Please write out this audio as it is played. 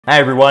Hey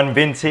everyone,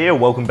 Vince here.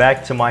 Welcome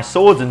back to my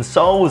Swords and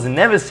Souls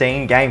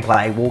Neverseen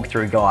gameplay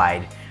walkthrough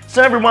guide.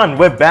 So everyone,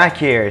 we're back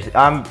here.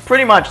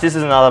 Pretty much this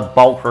is another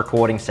bulk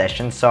recording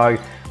session, so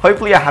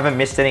hopefully I haven't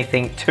missed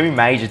anything too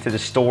major to the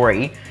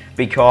story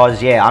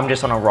because yeah, I'm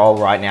just on a roll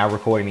right now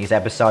recording these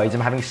episodes.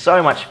 I'm having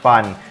so much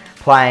fun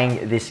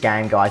playing this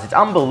game, guys. It's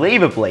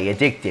unbelievably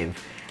addictive.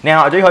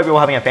 Now, I do hope you're all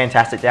having a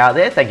fantastic day out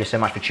there. Thank you so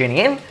much for tuning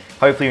in.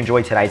 Hopefully you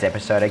enjoyed today's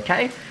episode,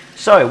 okay?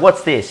 So,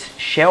 what's this?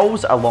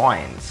 Shell's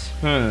Alliance.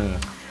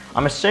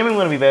 I'm assuming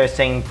we're going to be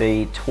seeing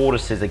the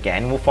tortoises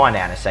again. We'll find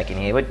out in a second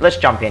here. But let's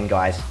jump in,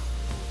 guys.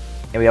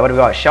 Here we go. What do we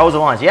got? Shell's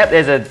Alliance. Yep,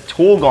 there's a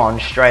Torgon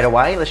straight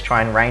away. Let's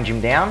try and range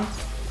him down.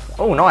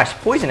 Oh, nice.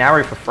 Poison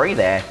arrow for free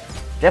there.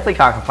 Definitely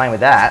can't complain with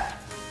that.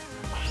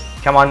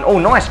 Come on. Oh,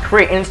 nice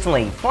crit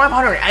instantly.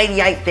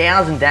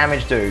 588,000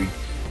 damage, dude.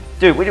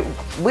 Dude,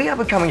 we are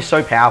becoming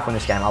so powerful in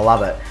this game. I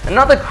love it.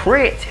 Another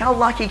crit. How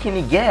lucky can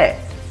you get?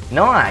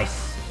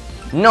 Nice.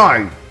 No.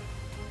 That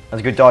was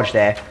a good dodge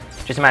there.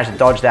 Just managed to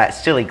dodge that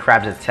silly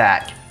crab's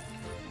attack.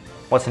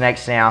 What's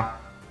next now?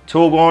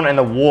 Torgon and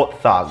the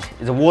Warthog.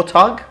 Is it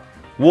Warthog?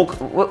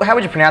 How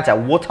would you pronounce that?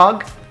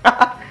 Warthog?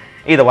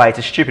 Either way, it's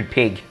a stupid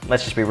pig.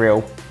 Let's just be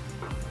real.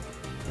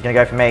 Gonna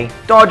go for me.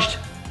 Dodged.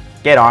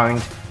 Get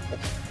owned.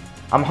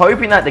 I'm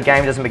hoping that the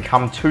game doesn't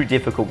become too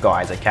difficult,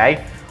 guys,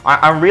 okay?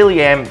 I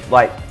really am,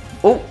 like...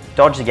 Oh,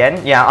 dodged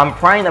again. Yeah, I'm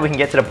praying that we can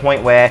get to the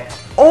point where...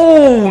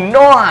 Oh,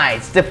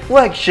 nice!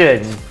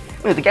 Deflection!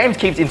 Look, the game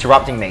keeps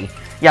interrupting me.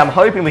 Yeah, I'm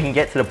hoping we can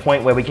get to the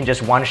point where we can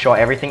just one-shot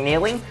everything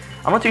nearly.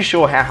 I'm not too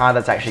sure how hard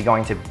that's actually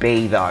going to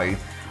be, though.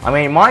 I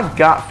mean, my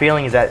gut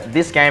feeling is that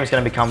this game is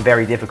going to become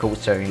very difficult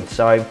soon.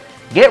 So,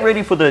 get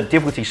ready for the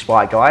difficulty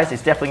spike, guys.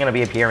 It's definitely going to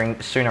be appearing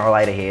sooner or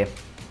later here.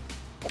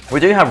 We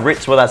do have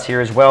Ritz with us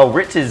here as well.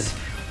 Ritz is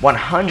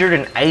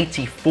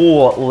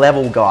 184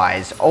 level,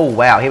 guys. Oh,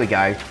 wow. Here we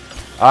go.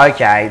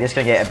 Okay, this is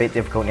going to get a bit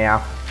difficult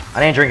now.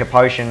 I need to drink a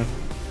potion.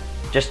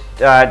 Just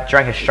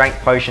drank a strength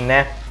potion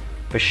there,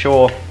 for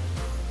sure.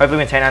 Hopefully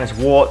we can take down this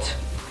Wart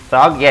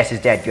Thug. Yes, he's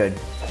dead. Good.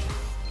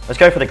 Let's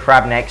go for the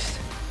crab next.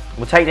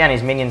 We'll take down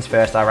his minions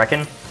first, I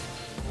reckon.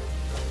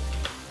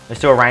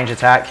 Let's do a range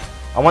attack.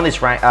 I want this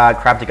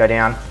crab to go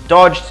down.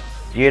 Dodged.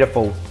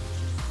 Beautiful.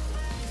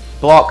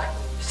 Block.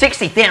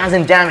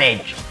 60,000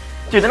 damage.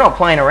 Dude, they're not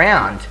playing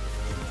around.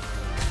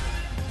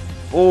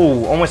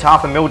 Ooh, almost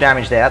 500,000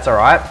 damage there. That's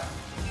alright.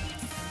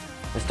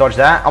 Let's dodge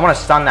that. I want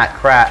to stun that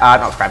crab.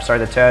 Not crab, sorry,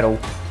 the turtle.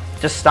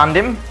 Just stunned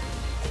him.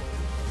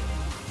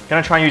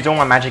 Gonna try and use all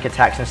my magic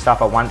attacks and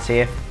stuff at once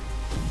here.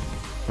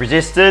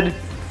 Resisted.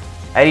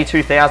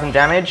 82,000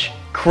 damage.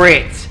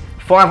 Crit.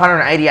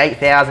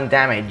 588,000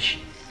 damage.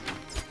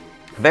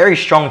 Very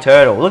strong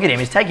turtle. Look at him.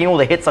 He's taking all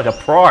the hits like a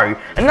pro.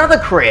 Another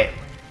crit.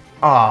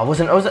 Oh,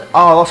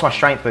 I lost my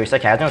strength boost.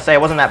 Okay, I was gonna say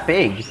it wasn't that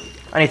big.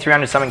 Only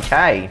 300 something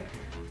K.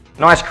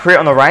 Nice crit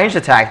on the ranged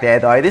attack there,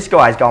 though. This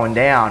guy's going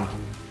down.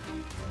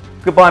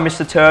 Goodbye,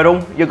 Mr.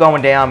 Turtle. You're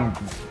going down.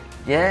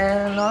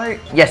 Yeah, no.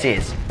 Yes, he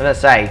is. I was going to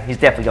say, he's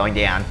definitely going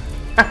down.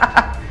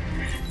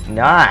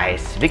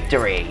 Nice.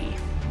 Victory.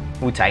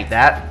 We'll take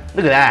that.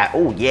 Look at that.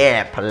 Oh,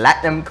 yeah.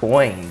 Platinum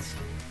coins.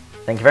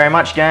 Thank you very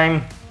much,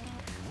 game.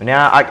 But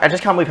now, I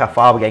just can't believe how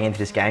far we're getting into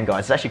this game,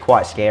 guys. It's actually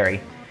quite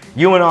scary.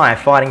 You and I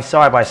fighting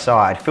side by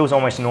side. Feels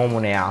almost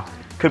normal now.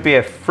 Could be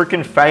a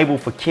freaking fable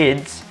for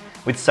kids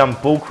with some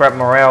bullcrap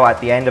morale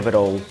at the end of it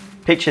all.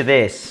 Picture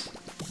this.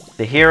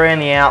 The hero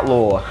and the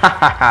outlaw. Ha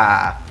ha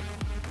ha.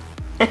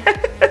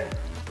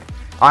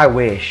 I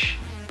wish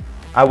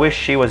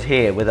she was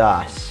here with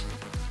us.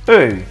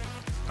 Ooh,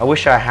 I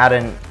wish I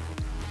hadn't.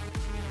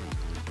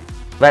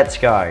 Let's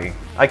go.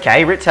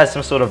 Okay, Ritz has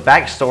some sort of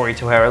backstory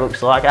to her, it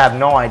looks like. I have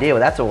no idea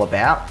what that's all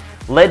about.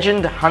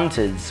 Legend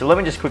Hunters. So let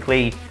me just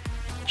quickly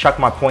chuck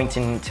my points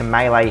into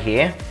melee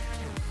here.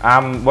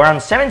 We're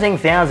on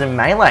 17,000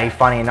 melee,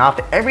 funny enough.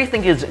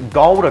 Everything is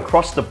gold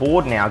across the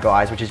board now,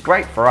 guys, which is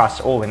great for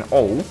us all in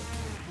all.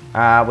 We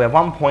have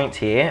 1 point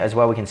here as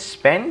well we can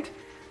spend.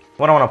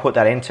 What do I want to put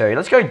that into?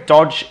 Let's go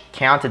dodge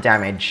counter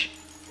damage.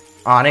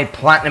 Oh, I need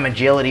platinum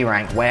agility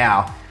rank.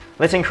 Wow.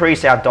 Let's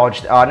increase our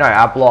dodge. Oh, no,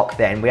 our block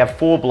then. We have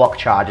 4 block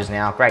charges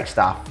now. Great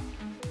stuff.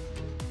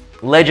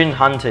 Legend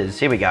Hunters.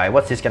 Here we go.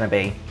 What's this going to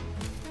be?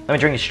 Let me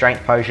drink a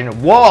strength potion.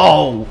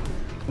 Whoa!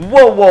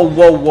 Whoa, whoa,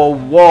 whoa, whoa,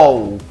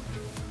 whoa.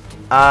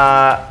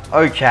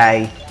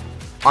 Okay.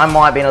 I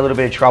might be in a little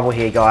bit of trouble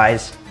here,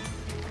 guys.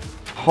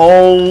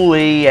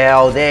 Holy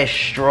hell, they're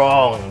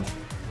strong.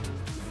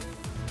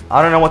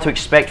 I don't know what to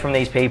expect from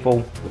these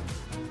people.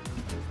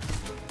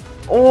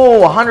 Oh,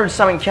 100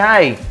 something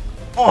K.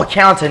 Oh,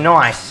 counter,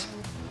 nice.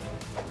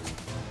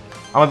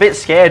 I'm a bit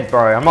scared,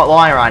 bro. I'm not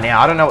lying right now.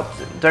 I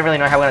don't really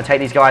know how we're going to take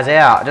these guys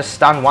out. I just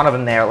stunned one of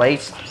them there at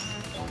least.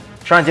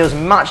 Trying to deal as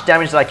much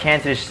damage as I can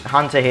to this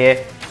hunter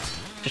here.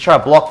 Just try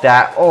to block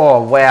that.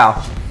 Oh,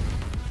 wow.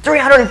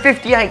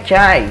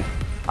 358K.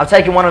 I've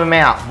taken one of them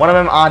out. One of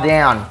them are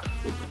down.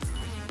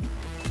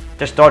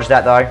 Just dodge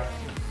that, though.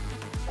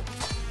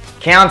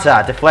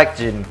 Counter,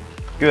 deflection.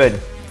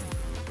 Good.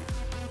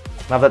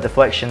 Love that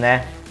deflection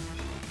there.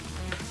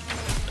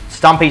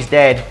 Stumpy's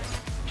dead.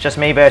 just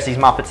me versus these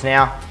Muppets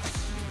now.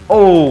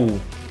 Oh!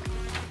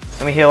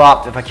 Let me heal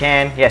up if I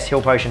can. Yes,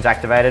 heal potion's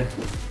activated.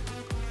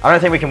 I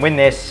don't think we can win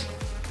this.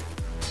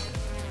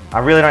 I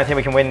really don't think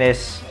we can win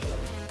this.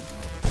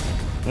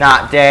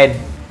 Nah, dead.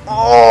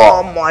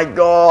 Oh my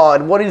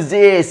god, what is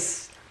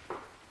this?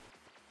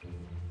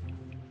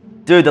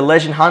 Dude, the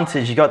Legend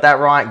Hunters, you got that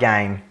right,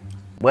 game.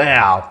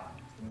 Wow.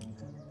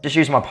 Just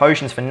used my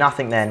potions for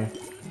nothing then.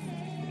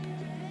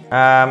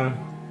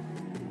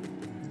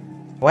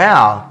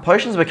 Wow,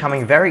 potions are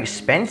becoming very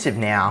expensive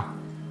now.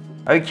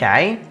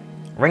 Okay.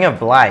 Ring of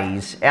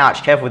Blaze.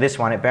 Ouch, careful with this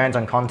one, it burns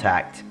on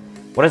contact.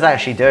 What does that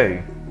actually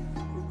do?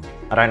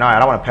 I don't know, I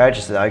don't want to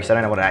purchase it though, because I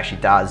don't know what it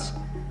actually does.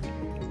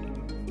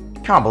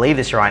 Can't believe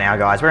this right now,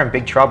 guys. We're in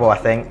big trouble, I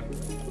think.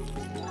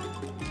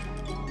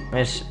 Let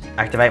me just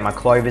activate my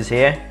clovers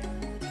here.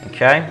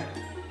 Okay.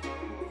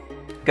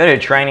 Go to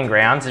training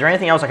grounds. Is there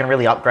anything else I can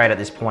really upgrade at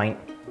this point?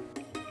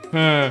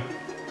 There's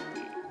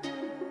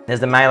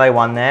the melee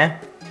one there.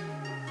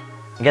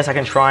 I guess I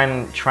can try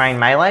and train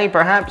melee,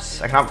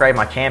 perhaps. I can upgrade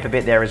my camp a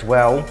bit there as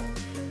well.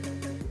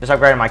 Just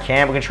upgraded my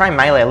camp. We can train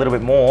melee a little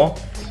bit more.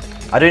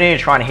 I do need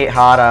to try and hit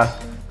harder.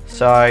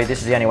 So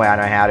this is the only way I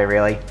know how to,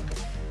 really.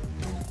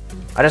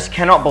 I just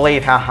cannot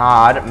believe how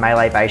hard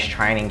melee-based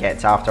training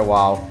gets after a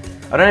while.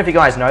 I don't know if you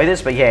guys know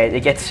this, but yeah,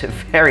 it gets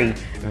very,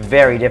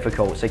 very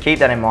difficult. So keep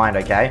that in mind,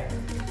 okay?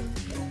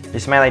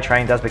 This melee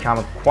training does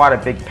become quite a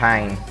big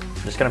pain.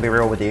 I'm just going to be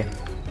real with you.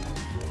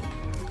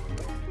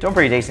 Doing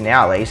pretty decent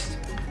now, at least.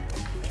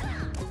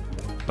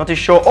 Not too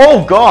sure.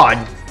 Oh, God!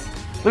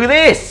 Look at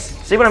this!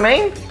 See what I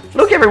mean?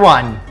 Look,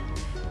 everyone!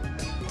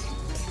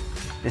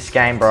 This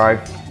game, bro.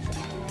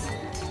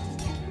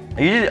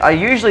 I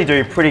usually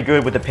do pretty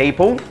good with the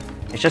people.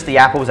 It's just the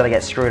apples that I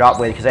get screwed up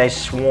with because they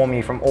swarm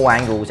you from all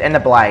angles. And the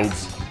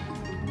blades.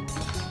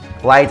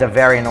 Blades are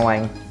very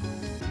annoying.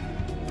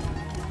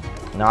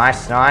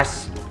 Nice,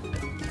 nice.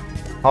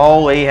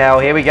 Holy hell,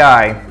 here we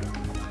go.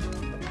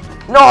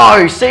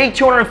 No! See?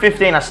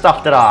 215, I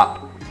stuffed it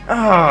up.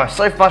 Oh,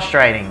 so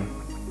frustrating.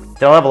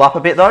 Did I level up a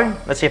bit though?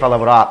 Let's see if I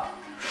leveled up.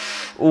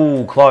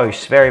 Ooh,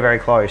 close. Very, very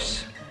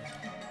close.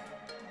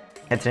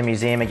 Head to the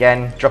museum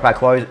again. Drop our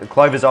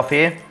clovers off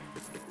here.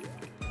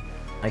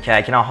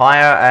 Okay, can I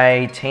hire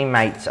a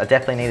teammate? I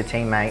definitely need a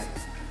teammate.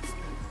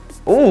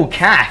 Ooh,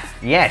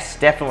 Kath. Yes,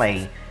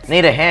 definitely.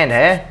 Need a hand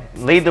here.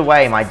 Lead the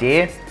way, my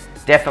dear.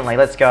 Definitely,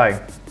 let's go.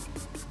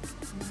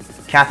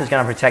 Kath is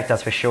going to protect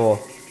us for sure.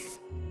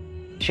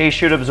 She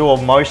should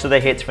absorb most of the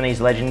hits from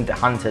these Legend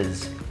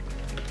Hunters.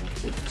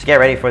 So get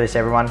ready for this,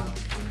 everyone.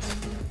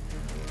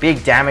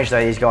 Big damage,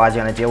 though, these guys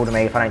are going to deal to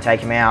me if I don't take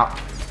him out.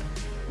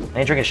 I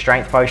need to drink a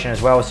strength potion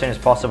as well as soon as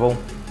possible.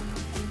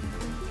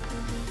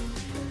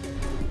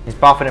 He's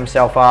buffing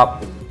himself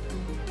up.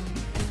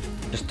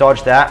 Just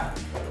dodge that.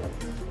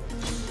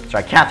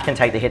 Sorry, Kath can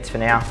take the hits for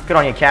now. Good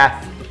on you,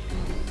 Kath.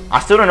 I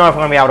still don't know if I'm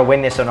going to be able to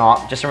win this or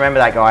not. Just remember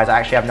that, guys. I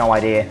actually have no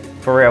idea.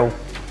 For real.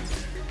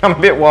 I'm a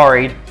bit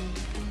worried.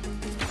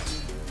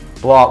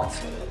 Blocked.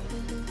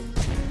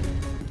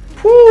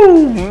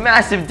 Whew,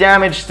 massive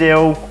damage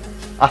still.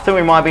 I think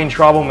we might be in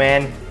trouble,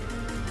 man.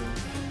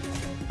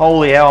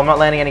 Holy hell, I'm not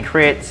landing any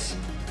crits.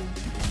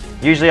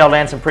 Usually I'll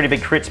land some pretty big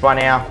crits by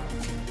now.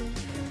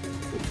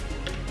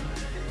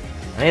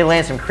 I need to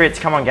land some crits.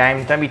 Come on,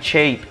 game. Don't be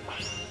cheap.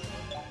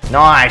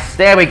 Nice.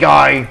 There we go.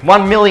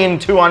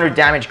 1,200,000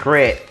 damage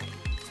crit.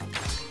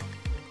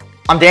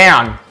 I'm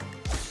down.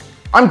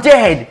 I'm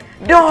dead.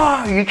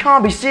 No, you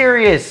can't be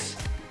serious.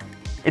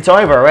 It's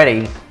over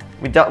already.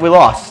 We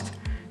lost.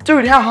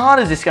 Dude, how hard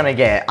is this going to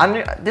get?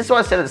 This is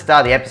what I said at the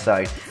start of the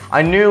episode.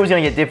 I knew it was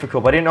going to get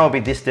difficult, but I didn't know it would be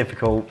this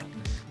difficult.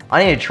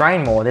 I need to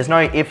train more. There's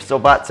no ifs or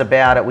buts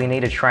about it. We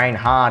need to train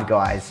hard,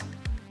 guys.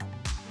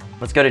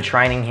 Let's go to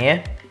training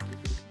here.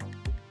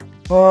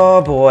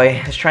 Oh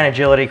boy, let's train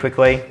agility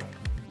quickly.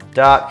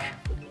 Duck,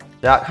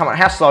 duck, come on,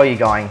 how slow are you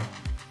going?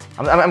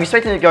 I'm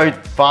expecting to go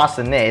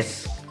faster than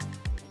this.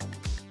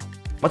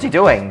 What's he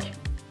doing?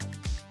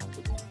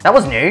 That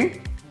was new.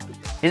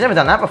 He's never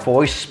done that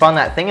before. He spun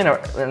that thing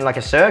in like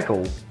a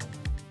circle.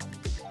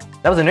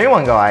 That was a new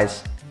one,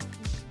 guys.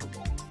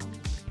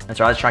 That's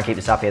right, let's try and keep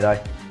this up here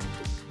though.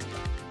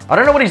 I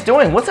don't know what he's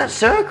doing. What's that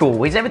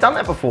circle? He's never done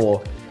that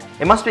before.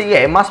 It must be, yeah,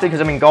 it must be because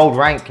I'm in gold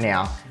rank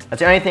now. That's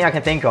the only thing I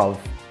can think of.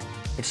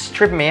 It's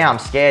tripping me out. I'm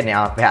scared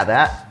now about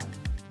that.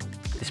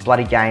 This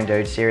bloody game,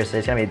 dude. Seriously,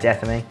 it's going to be a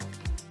death of me.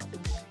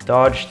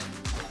 Dodged.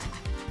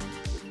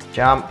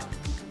 Jump.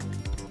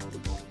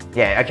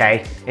 Yeah,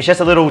 okay. It's just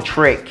a little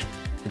trick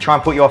to try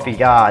and put you off your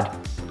guard.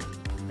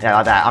 Yeah,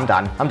 like that. I'm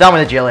done. I'm done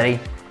with agility.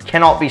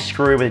 Cannot be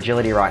screwed with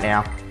agility right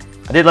now.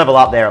 I did level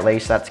up there at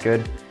least. That's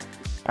good.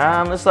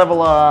 Let's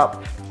level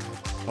up.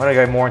 I'm going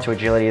to go more into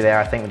agility there,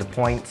 I think, with the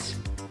points.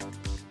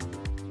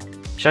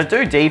 Should I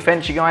do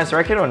defense, you guys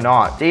reckon, or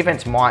not?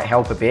 Defense might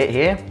help a bit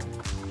here.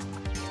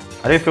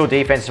 I do feel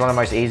defense is one of the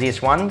most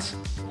easiest ones.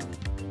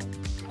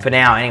 For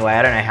now, anyway.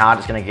 I don't know how hard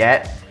it's going to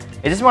get.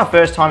 Is this my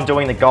first time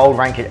doing the gold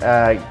rank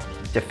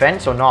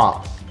defense or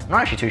not? I'm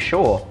not actually too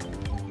sure.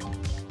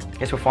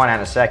 Guess we'll find out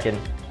in a second.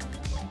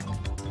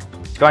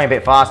 It's going a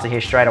bit faster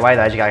here straight away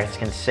though, as you guys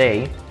can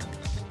see.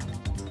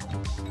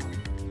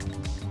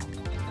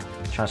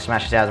 Trying to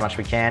smash this out as much as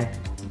we can.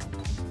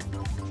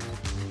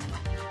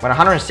 We're at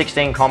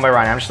 116 combo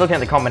right now. I'm just looking at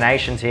the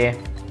combinations here.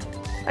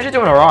 Actually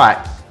doing alright,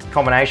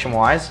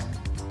 combination-wise.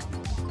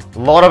 A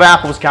lot of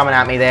apples coming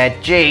at me there.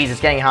 Jeez,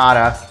 it's getting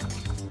harder.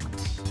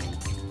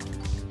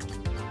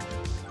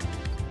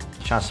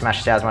 Just trying to smash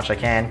this out as much as I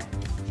can.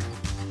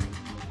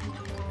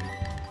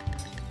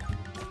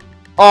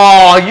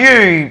 Oh,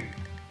 you...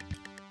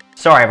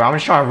 Sorry, but I'm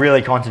just trying to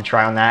really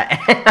concentrate on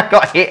that. I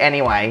got hit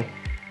anyway.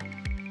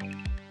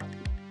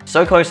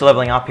 So close to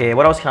leveling up here.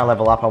 What else can I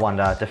level up, I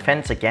wonder?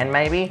 Defense again,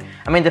 maybe?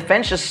 I mean,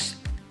 defense just...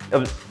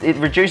 It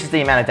reduces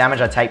the amount of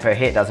damage I take per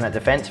hit, doesn't it?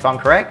 Defense, if I'm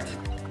correct?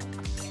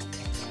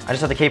 I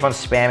just have to keep on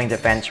spamming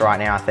defense right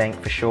now, I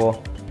think, for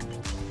sure.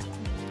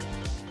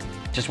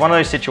 Just one of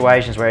those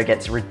situations where it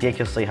gets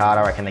ridiculously hard,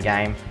 I reckon, the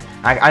game.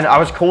 I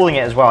was calling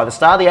it as well. At the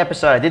start of the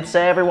episode, I did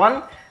say,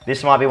 everyone,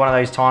 this might be one of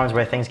those times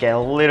where things get a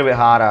little bit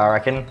harder, I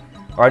reckon.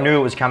 Or I knew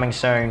it was coming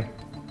soon.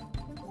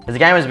 Because the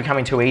game was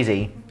becoming too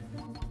easy.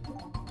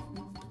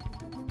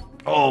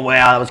 Oh,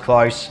 wow, that was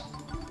close.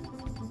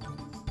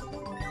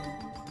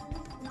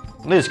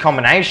 Look at this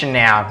combination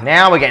now.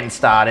 Now we're getting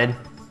started.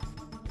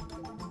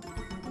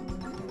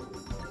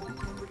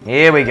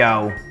 Here we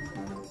go.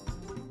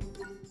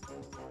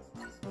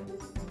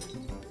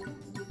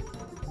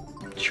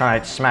 Just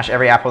trying to smash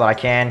every apple that I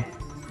can.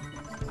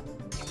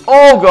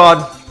 Oh,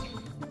 God.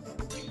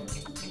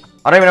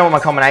 I don't even know what my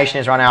combination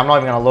is right now. I'm not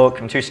even going to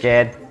look. I'm too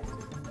scared.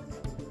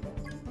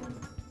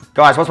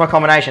 Guys, what's my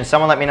combination?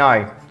 Someone let me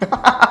know.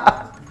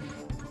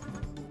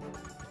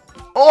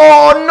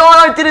 Oh, no,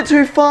 I did it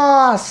too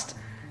fast.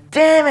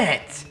 Damn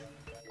it.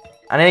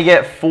 I need to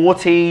get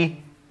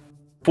 40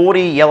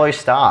 yellow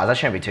stars. That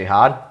shouldn't be too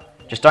hard.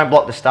 Just don't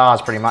block the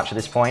stars pretty much at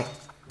this point.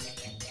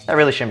 That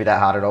really shouldn't be that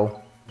hard at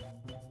all.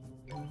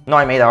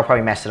 Knowing me though, I'll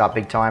probably mess it up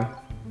big time.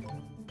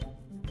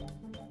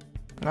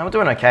 No, we're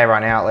doing okay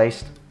right now at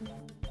least.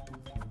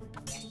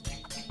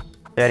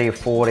 30 or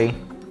 40.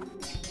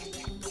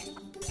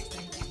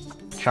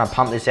 Trying to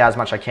pump this out as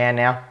much as I can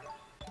now.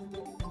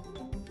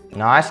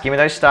 Nice, give me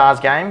those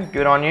stars, game.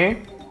 Good on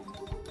you.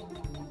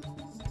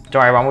 Don't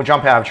worry, everyone, we'll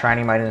jump out of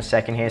training mode in a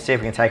second here, see if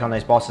we can take on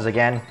those bosses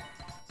again.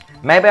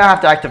 Maybe I'll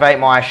have to activate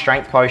my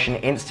strength potion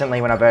instantly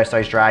when I burst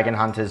those dragon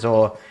hunters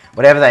or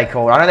whatever they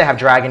call it. I know they have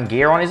dragon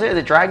gear on, is it? Is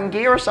it dragon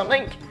gear or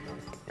something?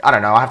 I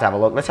don't know, I'll have to have a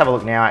look. Let's have a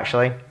look now,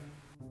 actually.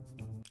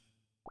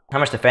 How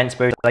much defense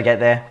boost did I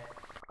get there?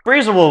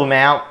 Reasonable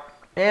amount.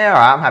 Yeah,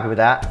 alright, I'm happy with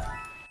that.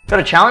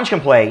 Got a challenge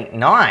complete.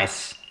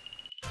 Nice.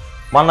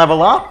 1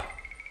 level up.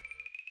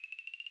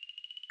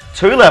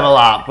 2 level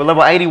up. We're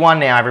level 81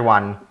 now,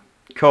 everyone.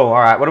 Cool,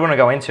 alright. What do we want to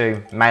go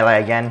into?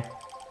 Melee again.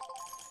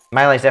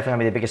 Melee is definitely going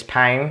to be the biggest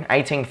pain.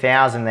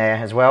 18,000 there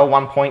as well.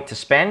 1 point to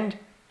spend.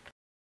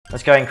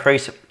 Let's go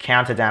increase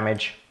counter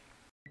damage.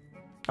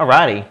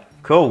 Alrighty.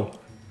 Cool.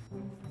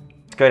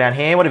 Let's go down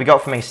here. What have you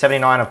got for me?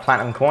 79 of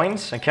platinum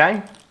coins.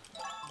 Okay.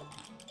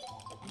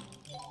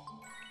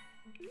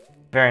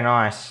 Very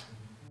nice.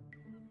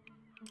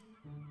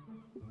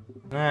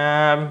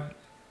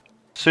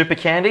 Super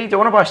candy? Do I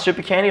want to buy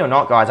super candy or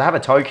not, guys? I have a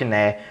token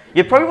there.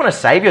 You'd probably want to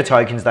save your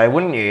tokens, though,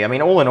 wouldn't you? I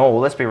mean, all in all,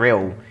 let's be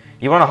real.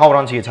 You want to hold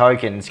on to your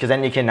tokens, because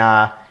then you can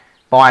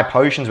buy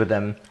potions with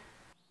them.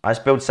 Let's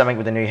build something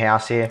with the new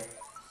house here.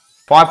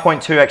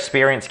 5.2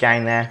 experience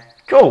gain there.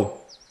 Cool.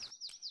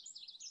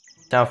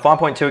 So,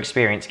 5.2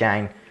 experience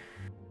gain.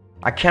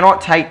 I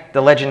cannot take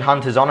the legend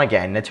hunters on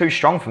again. They're too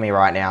strong for me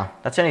right now.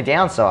 That's the only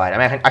downside. I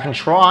mean, I can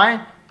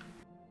try.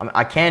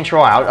 I can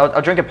try.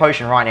 I'll drink a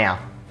potion right now.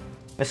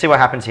 Let's see what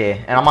happens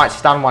here. And I might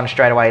stun one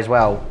straight away as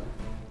well.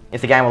 If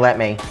the game will let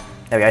me.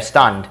 There we go,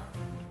 stunned.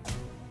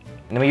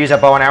 And then we use our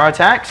bow and arrow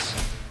attacks.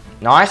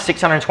 Nice,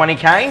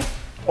 620k.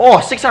 Oh,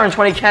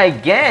 620k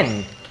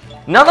again.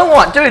 Another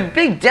one. Dude,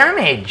 big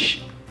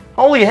damage.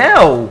 Holy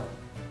hell.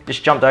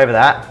 Just jumped over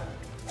that.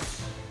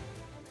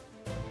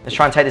 Let's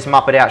try and take this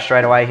Muppet out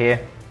straight away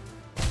here.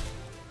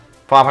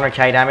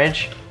 500k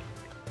damage.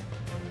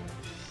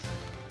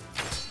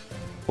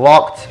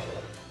 Blocked.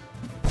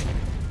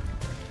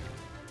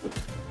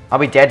 I'll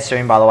be dead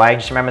soon, by the way.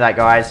 Just remember that,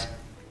 guys.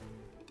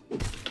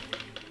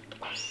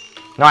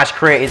 Nice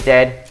crit, he's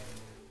dead.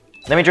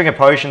 Let me drink a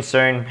potion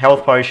soon.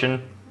 Health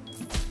potion.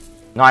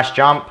 Nice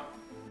jump.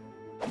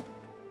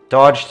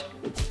 Dodged.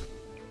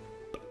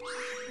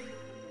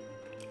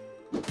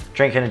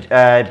 Drink an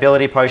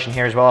ability potion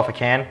here as well if I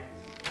can.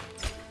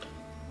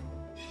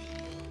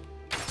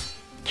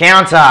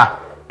 Counter.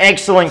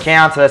 Excellent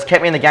counter. That's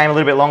kept me in the game a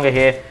little bit longer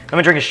here. Let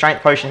me drink a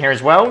strength potion here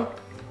as well.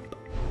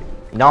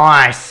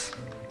 Nice.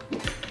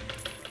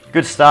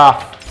 Good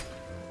stuff.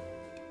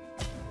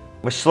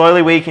 We're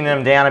slowly weakening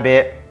them down a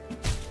bit.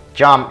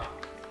 Jump.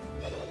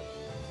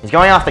 He's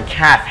going after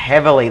Kath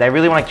heavily. They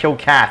really want to kill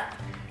Kath.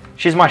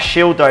 She's my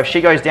shield though. If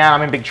she goes down,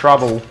 I'm in big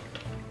trouble.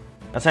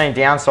 That's the only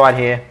downside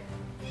here.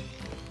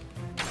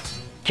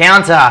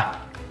 Counter.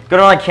 Got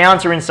another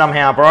counter in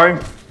somehow, bro.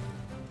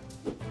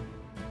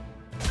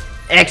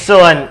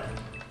 Excellent.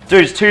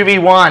 Dude, it's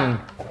 2v1.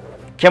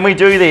 Can we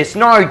do this?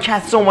 No,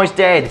 Kath's almost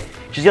dead.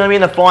 She's going to be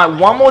in the fight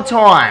one more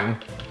time.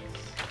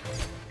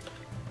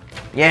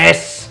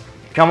 Yes.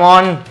 Come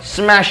on.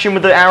 Smash him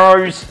with the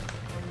arrows.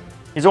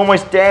 He's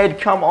almost dead.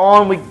 Come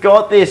on. We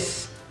got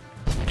this.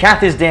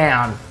 Kath is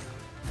down.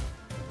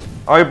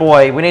 Oh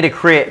boy. We need a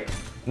crit.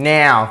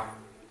 Now.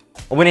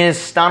 Or we need a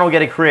stun or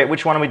get a crit.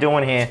 Which one are we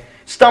doing here?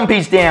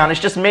 Stumpy's down.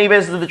 It's just me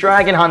versus the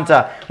Dragon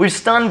Hunter. We've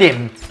stunned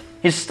him.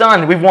 He's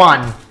stunned. We've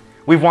won.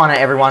 We've won it,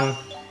 everyone.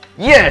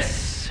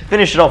 Yes.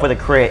 Finish it off with a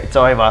crit. It's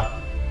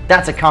over.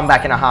 That's a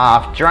comeback and a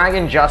half.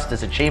 Dragon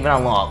Justice achievement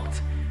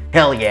unlocked.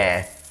 Hell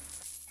yeah.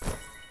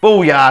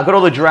 Booyah. Got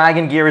all the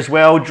dragon gear as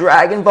well.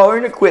 Dragon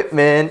bone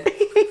equipment.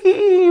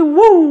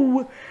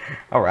 Woo.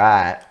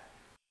 Alright.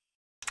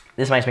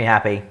 This makes me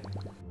happy.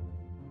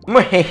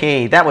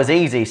 That was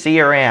easy. See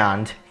you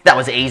around. That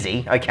was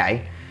easy.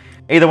 Okay.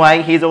 Either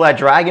way, here's all our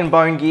dragon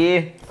bone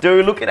gear.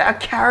 Dude, look at our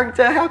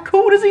character. How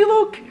cool does he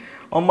look?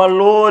 Oh my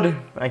lord.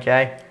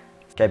 Okay.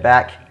 Let's go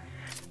back.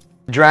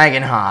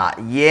 Dragon Heart.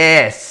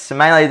 Yes.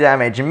 Melee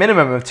damage. A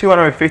minimum of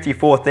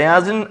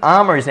 254,000.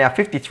 Armor is now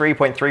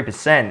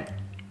 53.3%.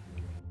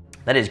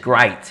 That is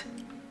great.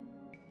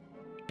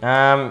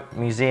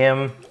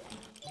 Museum.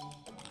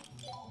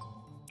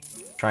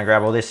 Try and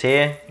grab all this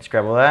here. Let's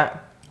grab all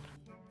that.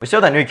 We still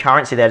have that new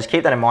currency there. Just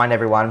keep that in mind,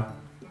 everyone.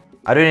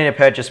 I do need to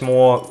purchase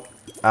more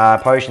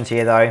potions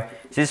here, though.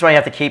 So this way you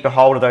have to keep a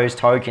hold of those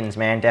tokens,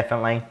 man.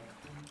 Definitely.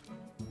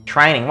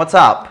 Training. What's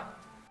up?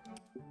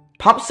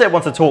 Pupset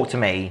wants to talk to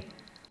me.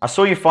 I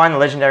saw you find the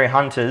legendary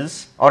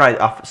hunters. Oh, no.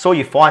 I saw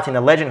you fighting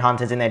the legend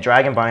hunters in their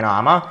dragon bone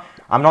armor.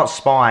 I'm not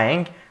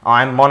spying.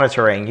 I'm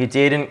monitoring. You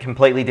didn't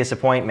completely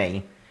disappoint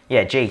me.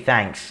 Yeah, gee,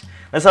 thanks.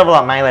 Let's level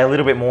up melee a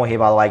little bit more here,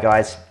 by the way,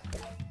 guys.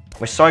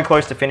 We're so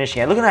close to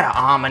finishing it. Look at our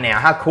armor now.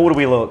 How cool do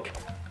we look?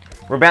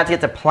 We're about to get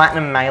to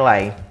platinum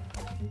melee.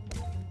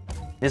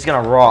 This is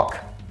going to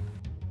rock.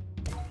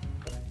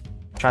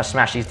 Trying to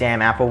smash these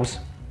damn apples.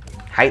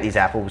 Hate these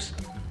apples.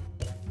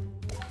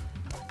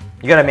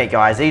 You got to admit,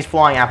 guys, these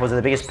flying apples are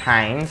the biggest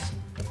pains.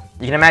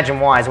 You can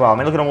imagine why as well. I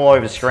mean, look at them all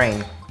over the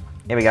screen.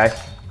 Here we go.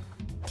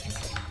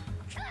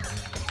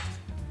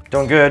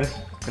 Doing good.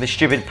 This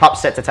stupid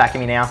Pupset's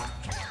attacking me now.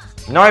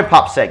 No,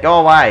 Pupset,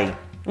 go away.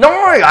 No,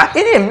 I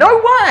hit him. No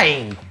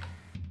way.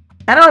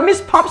 How did I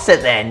miss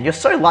Pupset then? You're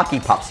so lucky,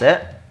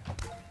 Pupset.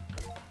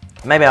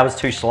 Maybe I was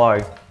too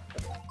slow.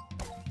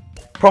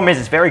 Problem is,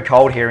 it's very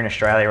cold here in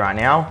Australia right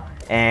now.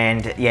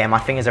 And yeah, my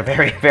fingers are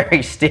very,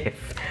 very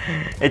stiff.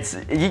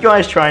 You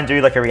guys try and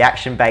do like a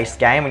reaction-based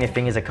game when your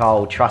fingers are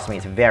cold. Trust me,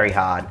 it's very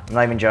hard. I'm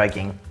not even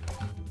joking.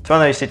 It's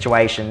one of those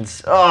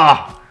situations.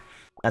 Oh,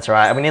 that's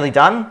right. Are we nearly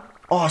done?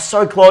 Oh,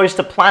 so close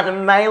to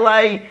platinum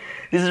melee.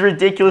 This is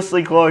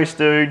ridiculously close,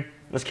 dude.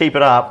 Let's keep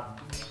it up.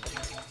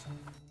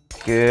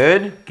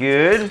 Good,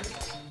 good,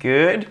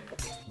 good.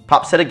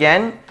 Pupset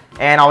again.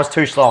 And I was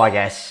too slow, I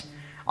guess.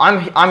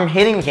 I'm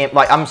hitting him,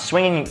 like I'm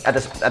swinging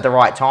at the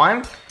right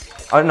time.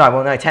 Oh, no,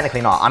 well, no, technically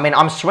not. I mean,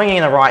 I'm swinging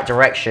in the right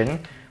direction,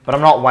 but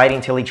I'm not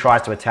waiting till he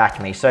tries to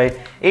attack me. So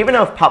even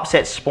if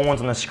Pupset spawns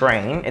on the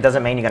screen, it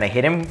doesn't mean you're going to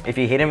hit him. If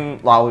you hit him,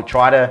 like,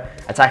 try to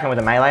attack him with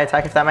a melee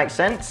attack, if that makes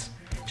sense.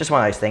 Just one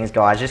of those things,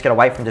 guys. You just got to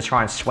wait for him to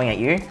try and swing at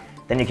you,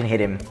 then you can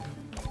hit him.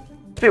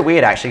 It's a bit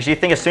weird, actually, because you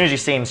think as soon as you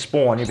see him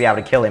spawn, you'll be able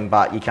to kill him,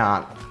 but you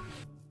can't.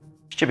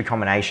 Stupid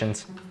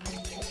combinations.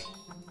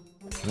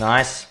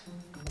 Nice.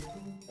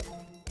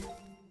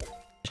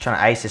 Just trying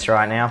to ace this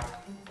right now.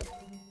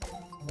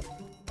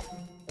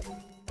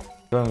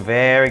 Doing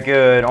very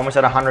good. Almost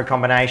at 100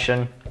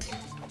 combination.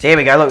 So here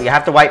we go. Look, you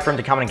have to wait for him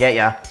to come and get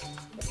you.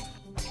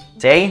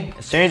 See?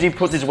 As soon as he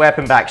puts his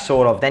weapon back,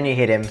 sort of, then you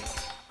hit him.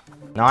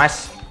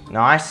 Nice.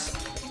 Nice.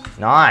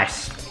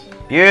 Nice.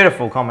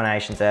 Beautiful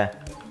combinations there.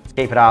 Let's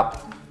keep it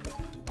up.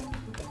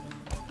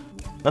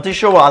 Not too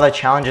sure what other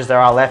challenges there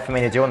are left for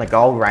me to do on the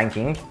gold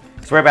ranking.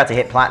 Because we're about to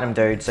hit platinum,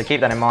 dude. So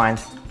keep that in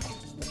mind.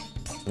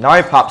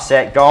 No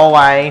Pupset. Go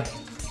away.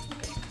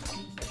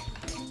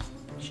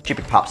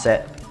 Stupid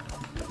Pupset.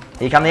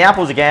 Here come the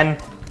apples again.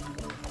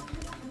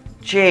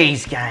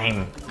 Jeez,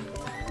 game.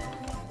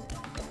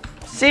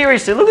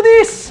 Seriously, look at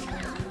this.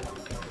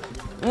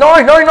 No,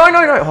 no, no,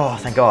 no, no. Oh,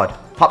 thank God.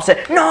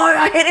 Pupset. No,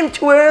 I hit him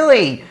too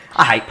early.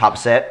 I hate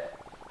Pupset.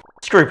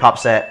 Screw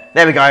Pupset.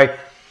 There we go.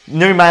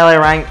 New melee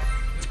rank.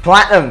 It's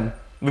platinum.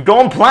 We've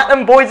gone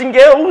platinum, boys and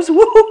girls.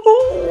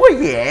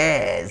 Woohoo!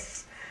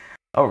 Yes.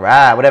 All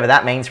right, whatever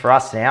that means for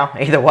us now.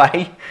 Either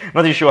way,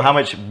 not too sure how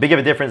much big of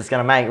a difference it's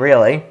going to make,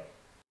 really.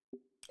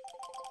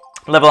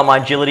 Level up my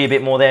agility a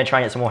bit more there, try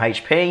and get some more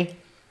HP.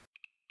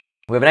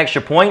 We have an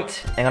extra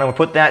point, and I'm going to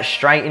put that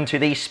straight into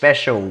the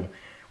special.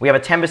 We have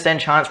a 10%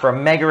 chance for a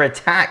mega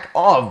attack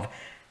of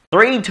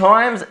 3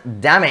 times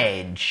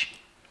damage.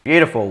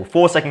 Beautiful.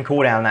 4-second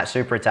cooldown on that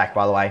super attack,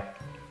 by the way.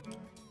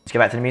 Let's go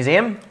back to the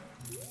museum.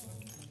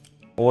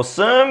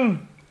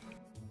 Awesome.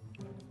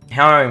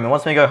 Home. It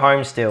wants me to go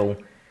home still.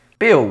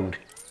 Build.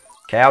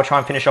 Okay, I'll try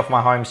and finish off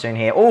my home soon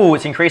here. Oh,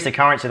 it's increased the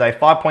currency though.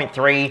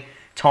 5.3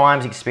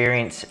 times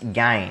experience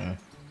gain.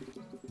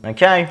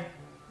 Okay.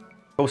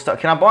 Cool stuff.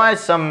 Can I buy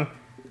some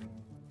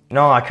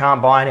No, I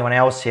can't buy anyone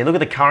else here. Look at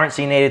the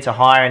currency needed to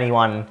hire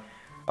anyone.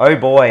 Oh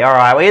boy.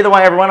 Alright, well, either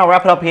way, everyone, I'll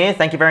wrap it up here.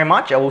 Thank you very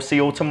much. I will see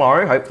you all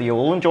tomorrow. Hopefully you're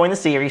all enjoying the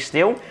series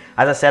still.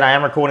 As I said, I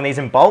am recording these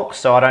in bulk,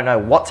 so I don't know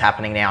what's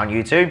happening now on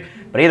YouTube.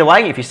 But either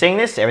way, if you're seeing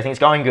this, everything's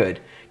going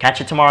good. Catch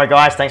you tomorrow,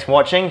 guys. Thanks for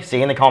watching. See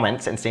you in the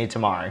comments, and see you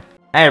tomorrow.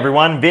 Hey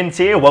everyone, Vince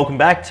here. Welcome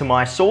back to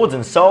my Swords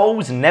and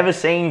Souls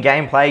Neverseen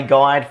gameplay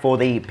guide for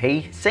the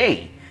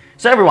PC.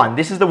 So everyone,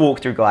 this is the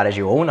walkthrough guide, as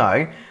you all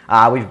know.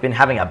 We've been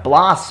having a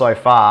blast so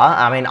far.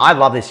 I mean, I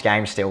love this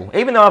game still.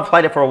 Even though I've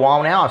played it for a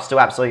while now, I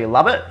still absolutely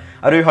love it.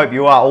 I do hope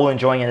you are all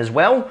enjoying it as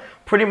well.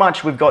 Pretty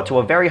much, we've got to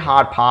a very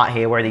hard part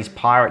here where these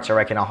pirates, I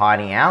reckon, are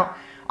hiding out.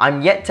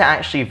 I'm yet to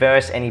actually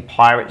verse any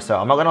pirates, though.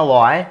 I'm not going to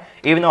lie.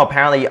 Even though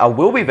apparently I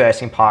will be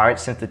versing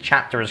pirates since the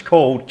chapter is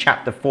called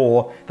Chapter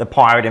 4, The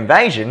Pirate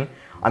Invasion,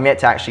 I'm yet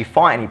to actually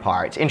fight any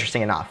pirates.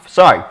 Interesting enough.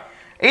 So,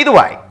 either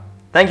way,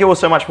 thank you all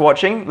so much for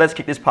watching. Let's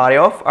kick this party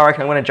off. I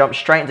reckon I'm going to jump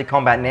straight into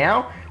combat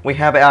now. We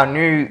have our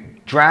new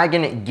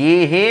dragon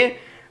gear here.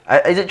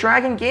 Is it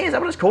dragon gear? Is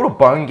that what it's called? Or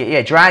bone gear?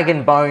 Yeah,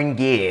 dragon bone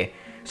gear.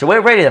 So we're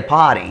ready to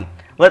party.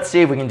 Let's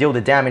see if we can deal the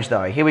damage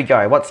though. Here we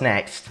go. What's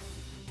next?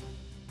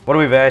 What are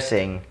we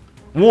versing?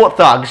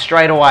 Warthogs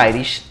straight away.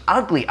 These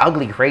ugly,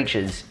 ugly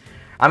creatures.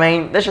 I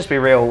mean, let's just be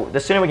real. The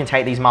sooner we can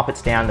take these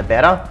Muppets down, the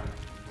better.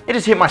 It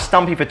just hit my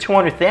Stumpy for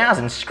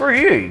 200,000. Screw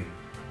you.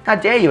 How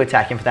dare you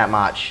attack him for that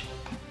much?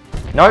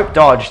 Nope,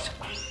 dodged.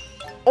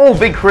 Oh,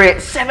 big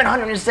crit.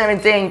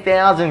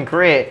 717,000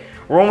 crit.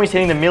 We're almost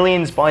hitting the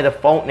millions by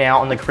default now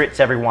on the crits,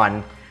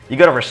 everyone. You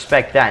got to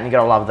respect that and you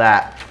got to love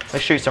that.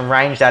 Let's shoot some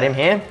ranged at him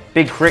here.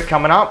 Big crit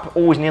coming up.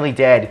 Oh, he's nearly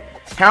dead.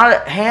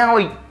 How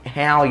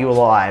are you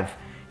alive?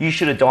 You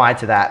should have died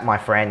to that, my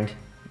friend.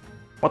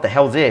 What the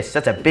hell's this?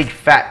 That's a big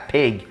fat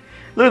pig.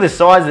 Look at the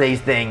size of these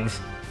things.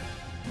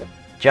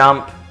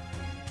 Jump.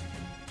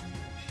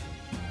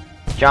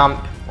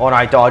 Jump. Oh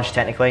no, dodge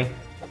technically.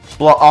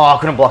 Block. Oh, I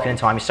couldn't block it in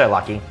time. You're so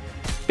lucky.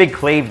 Big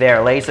cleave there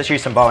at least. Let's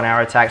use some bow and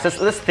arrow attacks.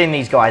 Let's thin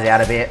these guys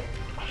out a bit.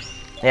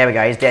 There we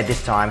go. He's dead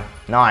this time.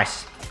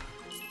 Nice.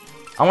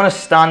 I'm going to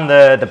stun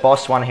the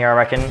boss one here, I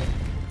reckon.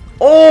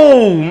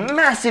 Oh,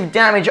 massive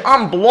damage.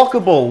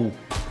 Unblockable.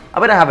 I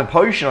better have a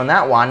potion on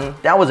that one.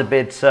 That was a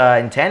bit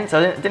intense.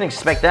 I didn't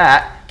expect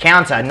that.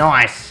 Counter.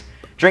 Nice.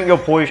 Drink your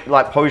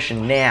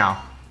potion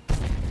now.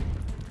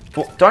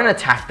 Don't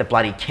attack the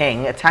bloody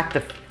king. Attack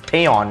the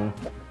peon.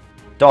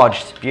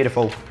 Dodged.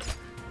 Beautiful.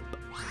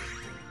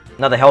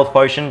 Another health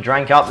potion.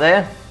 Drank up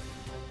there.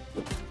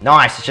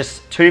 Nice. It's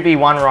just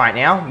 2v1 right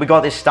now. We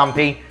got this,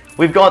 Stumpy.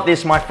 We've got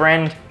this, my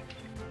friend.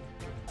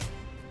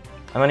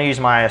 I'm going to use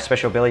my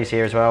special abilities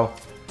here as well.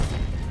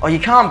 Oh, you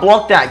can't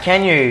block that,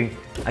 can you?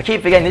 I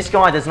keep forgetting this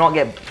guy does not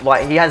get...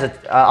 Like, he has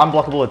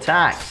unblockable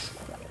attacks.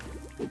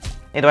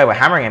 Either way, we're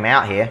hammering him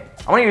out here.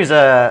 I want to use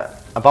a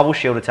bubble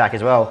shield attack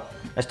as well.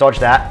 Let's dodge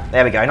that.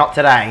 There we go. Not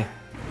today.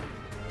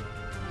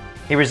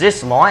 He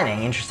resists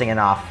lightning, interesting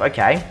enough.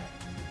 Okay.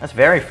 That's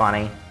very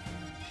funny.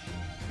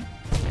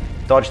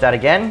 Dodge that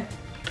again.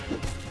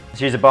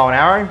 Let's use a bow and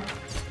arrow.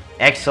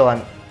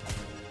 Excellent.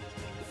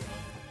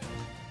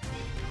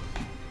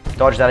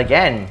 Dodge that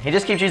again. He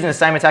just keeps using the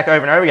same attack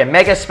over and over again.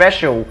 Mega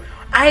special.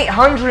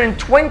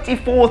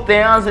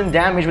 824,000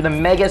 damage with a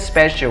mega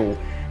special.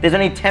 There's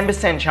only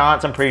 10%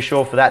 chance, I'm pretty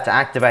sure, for that to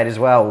activate as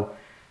well.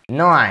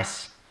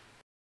 Nice.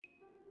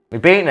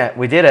 We've beaten it.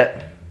 We did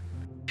it.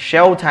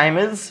 Shell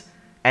Tamers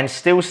and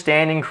Still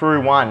Standing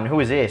Crew 1. Who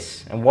is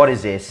this? And what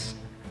is this?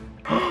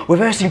 We're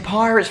versing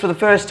pirates for the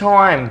first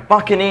time.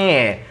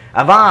 Buccaneer.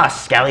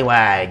 Avast,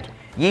 scallywag.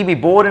 Ye be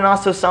boarding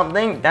us or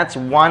something? That's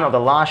one of the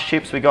last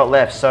ships we got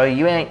left, so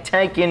you ain't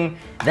taking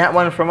that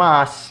one from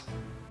us.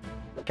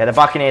 Okay, the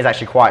Buccaneer is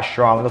actually quite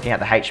strong. Looking at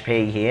the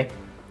HP here.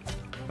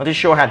 Not too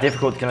sure how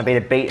difficult it's going to be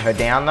to beat her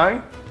down,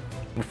 though.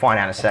 We'll find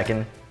out in a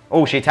second.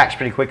 Oh, she attacks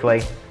pretty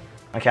quickly.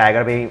 Okay, I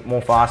gotta be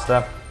more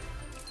faster.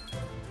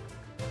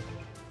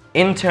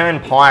 Intern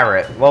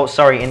Pirate. Well,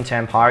 sorry,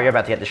 Intern Pirate. You're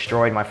about to get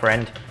destroyed, my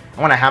friend. I'm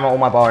going to hammer all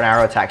my bow and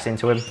arrow attacks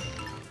into him.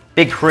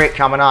 Big crit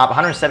coming up.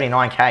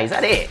 179k. Is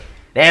that it?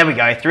 There we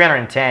go.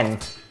 310.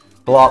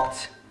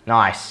 Blocked.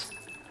 Nice.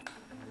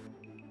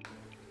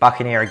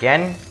 Buccaneer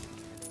again.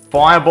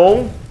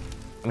 Fireball.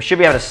 We should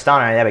be able to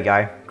stun her. There we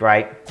go.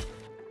 Great.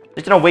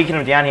 Just going to weaken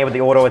him down here with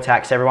the auto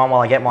attacks, everyone,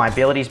 while I get my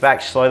abilities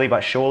back slowly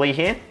but surely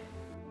here.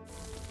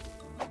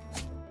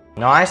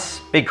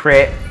 Nice. Big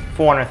crit.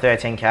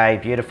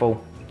 413k.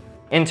 Beautiful.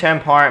 Intern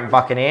Pirate and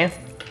Buccaneer.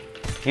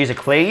 Use a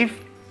cleave.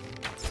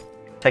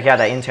 Take out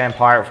that Intern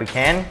Pirate if we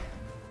can.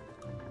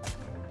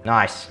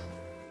 Nice.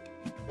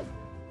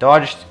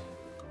 Dodged.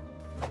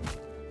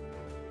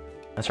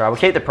 That's right. We'll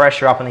keep the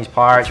pressure up on these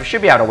pirates. We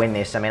should be able to win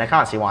this. I mean, I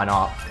can't see why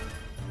not.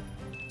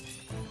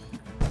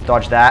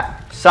 Dodge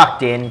that.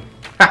 Sucked in.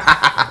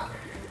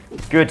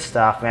 Good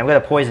stuff, man. We've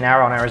got a poison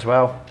arrow on her as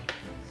well.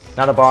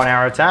 Another bow and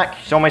arrow attack.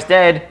 She's almost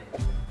dead.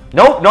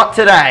 Nope, not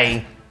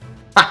today.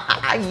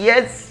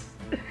 Yes.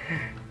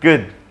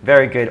 Good.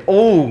 Very good.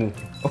 Oh,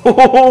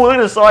 look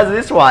at the size of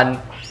this one.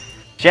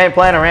 She ain't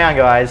playing around,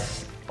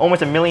 guys.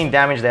 Almost 1 million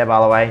damage there,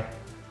 by the way.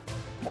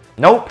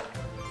 Nope.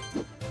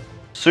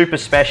 Super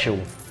special.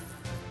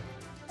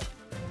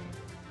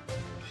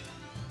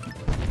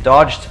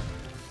 Dodged.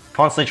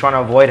 Constantly trying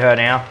to avoid her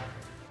now.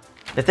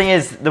 The thing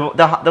is, the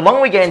longer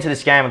we get into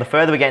this game, or the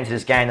further we get into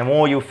this game, the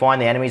more you'll find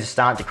the enemies are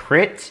starting to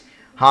crit.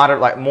 Harder,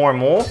 like more and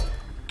more.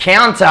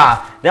 Counter!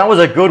 That was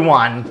a good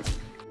one.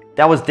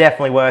 That was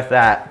definitely worth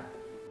that.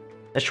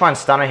 Let's try and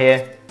stun her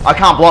here. I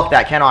can't block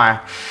that, can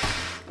I?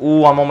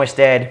 Ooh, I'm almost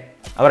dead.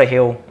 I gotta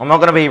heal. I'm not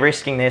gonna be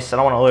risking this. I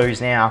don't want to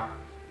lose now.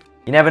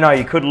 You never know,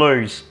 you could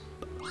lose.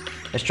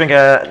 Let's drink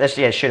a...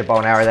 yeah, shoot a bow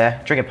and arrow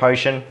there. Drink a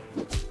potion.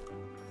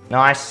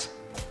 Nice.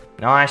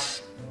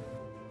 Nice.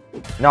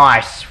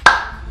 Nice.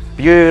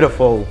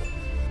 Beautiful.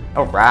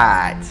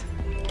 Alright.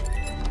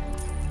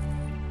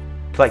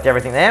 Collect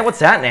everything there. What's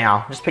that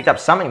now? Just picked up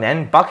something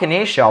then.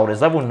 Buccaneer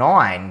shoulders, level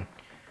 9.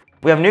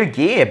 We have new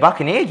gear,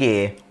 Buccaneer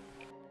gear.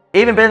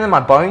 Even better than my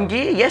bone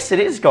gear? Yes, it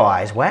is,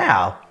 guys.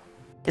 Wow.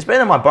 It's better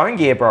than my bone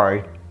gear,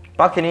 bro.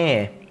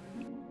 Buccaneer.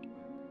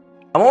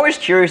 I'm always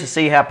curious to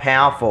see how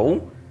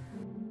powerful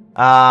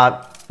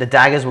the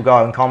daggers will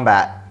go in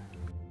combat.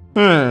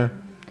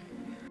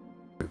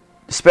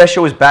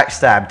 Special is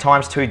backstab,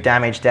 ×2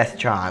 damage, death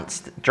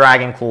chance,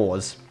 dragon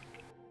claws.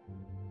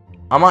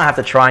 I might have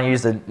to try and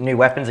use the new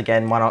weapons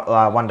again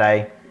one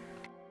day.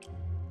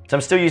 So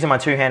I'm still using my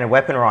two-handed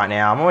weapon right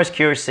now. I'm always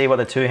curious to see what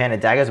the two-handed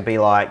daggers would be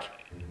like.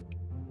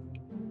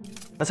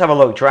 Let's have a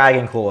look.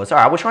 Dragon claws.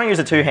 Alright, we'll try and use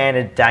the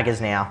two-handed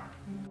daggers now.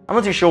 I'm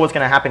not too sure what's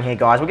going to happen here,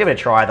 guys. We'll give it a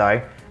try,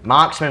 though.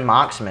 Marksman,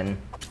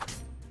 marksman.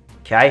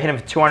 Okay, hit him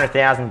for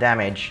 200,000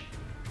 damage.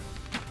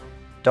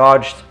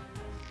 Dodged.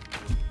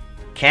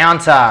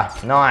 Counter.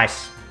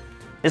 Nice.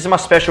 This is my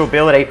special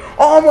ability.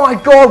 Oh my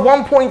god,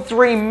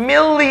 1.3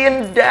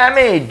 million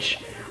damage.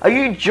 Are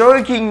you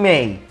joking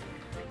me?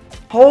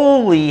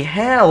 Holy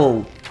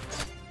hell.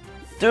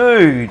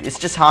 Dude, it's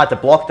just hard to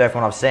block though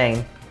from what I've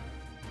seen.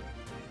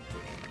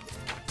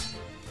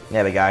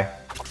 There we go.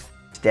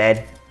 It's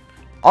dead.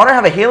 I don't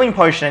have a healing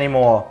potion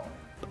anymore.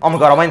 Oh my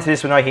god, I went into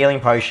this with no healing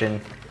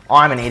potion.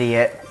 I'm an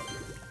idiot.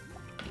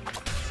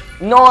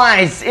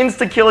 Nice!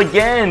 Insta-kill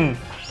again.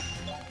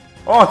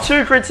 Oh,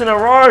 2 crits in a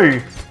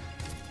row.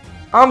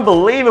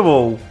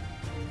 Unbelievable.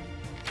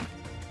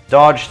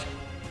 Dodged.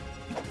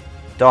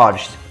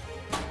 Dodged.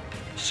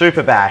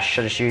 Super bash.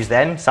 I just used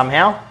then,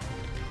 somehow.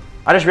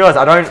 I just realized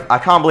I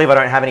can't believe I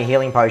don't have any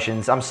healing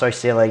potions. I'm so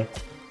silly.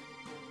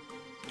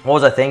 What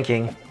was I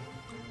thinking?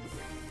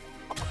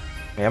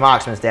 Yeah,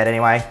 marksman's dead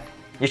anyway.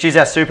 Just use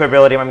our super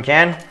ability when we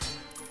can.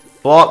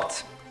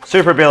 Blocked.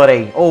 Super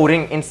ability. Oh,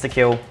 didn't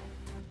insta-kill.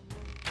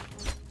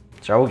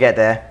 So we'll get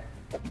there.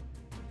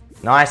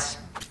 Nice.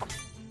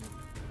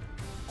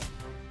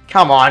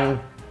 Come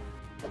on.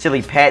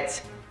 Silly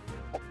pet.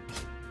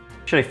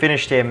 Should have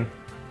finished him.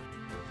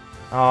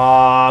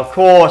 Oh, of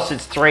course,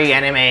 it's 3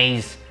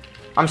 enemies.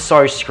 I'm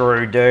so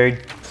screwed,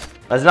 dude.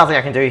 There's nothing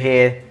I can do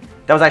here.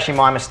 That was actually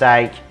my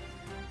mistake.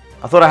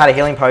 I thought I had a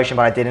healing potion,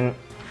 but I didn't.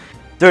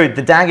 Dude,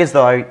 the daggers,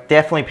 though,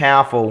 definitely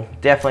powerful.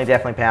 Definitely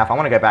powerful. I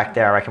want to go back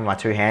there, I reckon, with my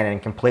two-handed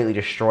and completely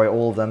destroy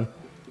all of them.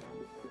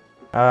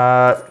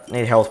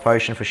 Need a health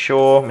potion for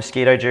sure.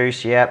 Mosquito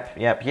juice, yep.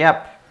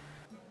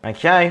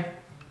 Okay.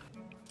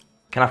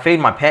 Can I feed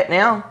my pet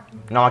now?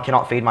 No, I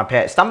cannot feed my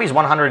pet. Stumpy's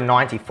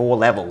 194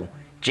 level.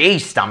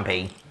 Jeez,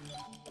 Stumpy.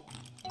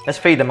 Let's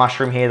feed the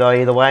mushroom here, though,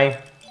 either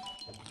way.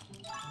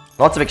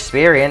 Lots of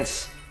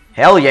experience.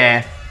 Hell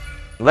yeah.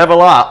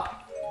 Level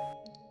up.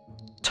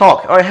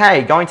 Talk. Oh,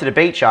 hey, going to the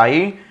beach, are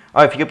you?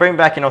 Oh, if you could bring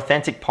back an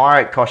authentic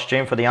pirate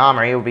costume for the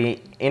armory, it would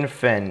be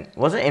infant.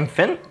 Was it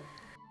infant?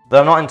 Though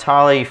I'm not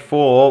entirely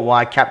for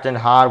why Captain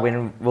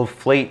Hardwin will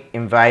fleet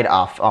invade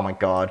us. Oh my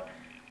god.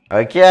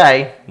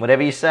 Okay,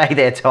 whatever you say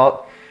there,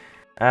 Talk.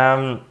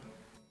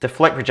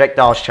 Deflect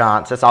projectiles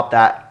chance. Let's up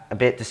that a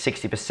bit to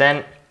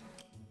 60%.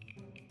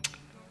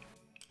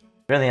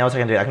 Anything else I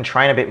can do? I can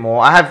train a bit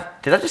more.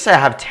 Did I just say I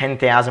have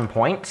 10,000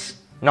 points?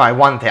 No,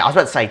 1,000. I was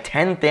about to say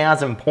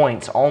 10,000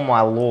 points. Oh my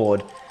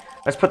lord.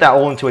 Let's put that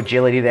all into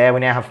agility there.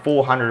 We now have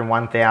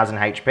 401,000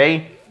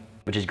 HP,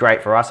 which is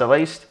great for us at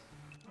least.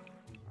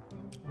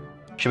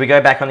 Should we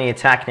go back on the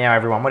attack now,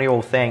 everyone? What do you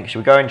all think? Should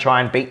we go and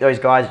try and beat those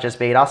guys that just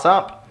beat us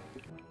up?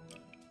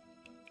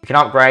 We can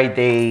upgrade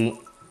the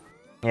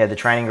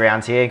training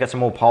grounds here. Got some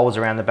more poles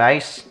around the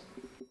base.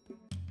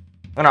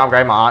 I'm going to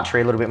upgrade my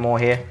archery a little bit more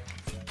here.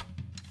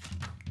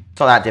 It's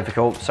not that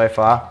difficult so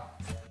far.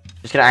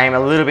 Just going to aim a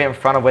little bit in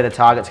front of where the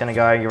target's going to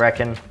go, you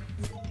reckon?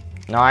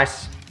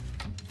 Nice.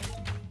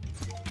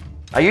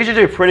 I usually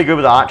do pretty good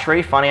with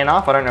archery, funny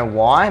enough. I don't know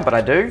why, but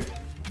I do.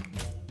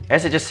 I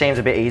guess it just seems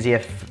a bit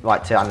easier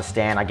to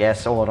understand, I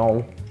guess, all in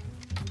all.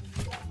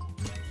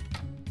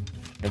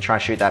 And try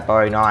and shoot that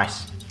bow,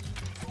 nice.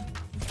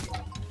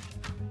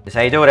 That's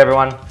how you do it,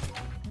 everyone.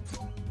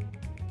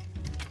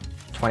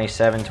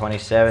 27,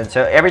 27.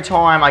 So every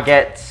time I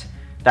get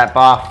that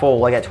bar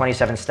full, I get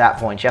 27 stat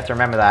points. You have to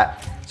remember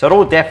that. So it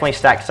all definitely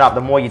stacks up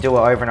the more you do it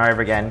over and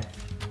over again.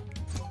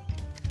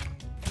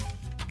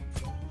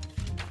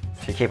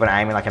 So you keep on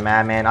aiming like a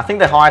madman. I think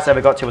the highest I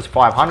ever got to was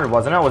 500,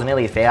 wasn't it? It was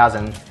nearly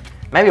 1,000.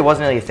 Maybe it was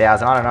nearly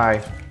 1,000, I don't know.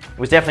 It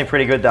was definitely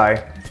pretty good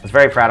though. I was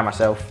very proud of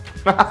myself.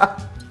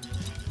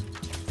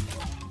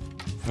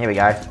 Here we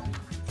go.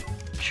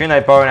 Shooting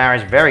those bow and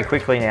arrows very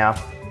quickly now.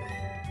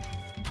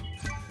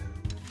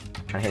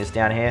 Trying to hit this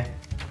down here.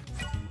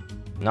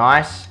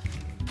 Nice.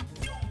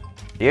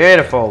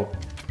 Beautiful.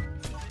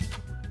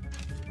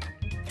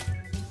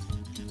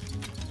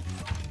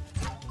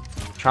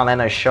 Trying to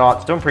land those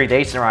shots. Doing pretty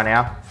decent right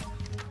now.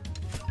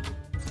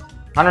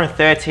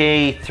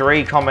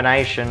 133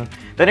 combination.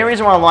 The only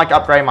reason why I like to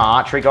upgrade my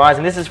archery, guys,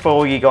 and this is for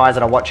all you guys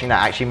that are watching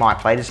that actually might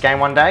play this game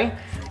one day,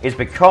 is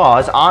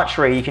because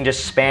archery, you can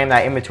just spam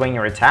that in between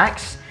your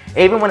attacks.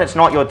 Even when it's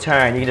not your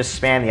turn, you can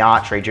just spam the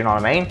archery, do you know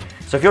what I mean?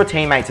 So if your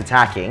teammate's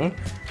attacking,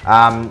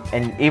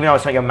 and even though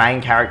it's not your main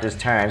character's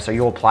turn, so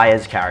your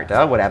player's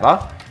character,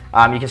 whatever,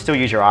 you can still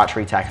use your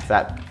archery attack if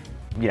that,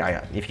 you know,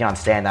 if you can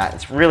understand that.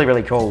 It's really,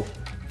 really cool.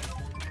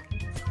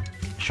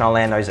 Try to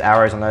land those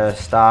arrows on the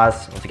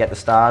stars, or to get the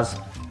stars.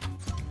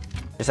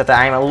 Just have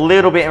to aim a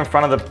little bit in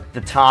front of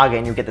the target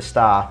and you'll get the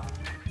star.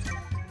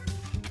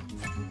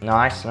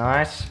 Nice,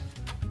 nice.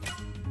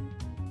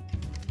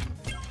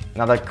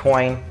 Another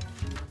coin.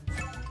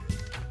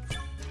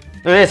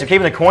 Look at this, we're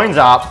keeping the coins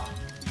up.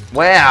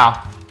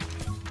 Wow.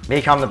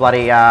 Here come the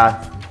bloody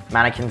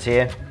mannequins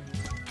here.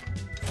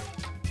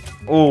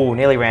 Ooh,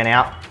 nearly ran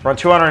out. We're on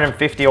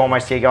 250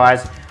 almost here,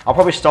 guys. I'll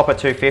probably stop at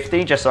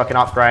 250 just so I can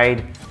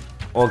upgrade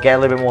or get a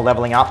little bit more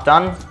leveling up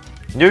done.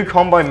 New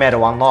combo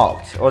medal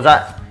unlocked. Or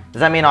does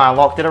that mean I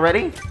unlocked it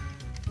already?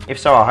 If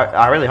so,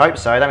 I really hope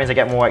so. That means I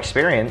get more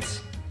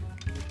experience.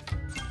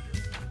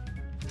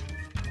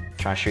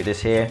 Try and shoot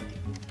this here.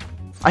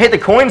 I hit the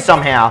coin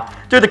somehow.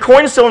 Dude, the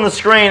coin's still on the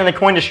screen and the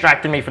coin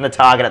distracted me from the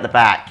target at the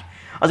back.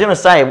 I was going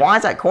to say, why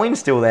is that coin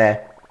still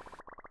there?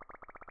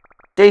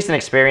 Decent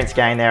experience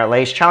gain there at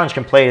least. Challenge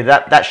completed.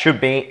 That should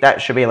be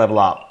a level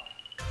up.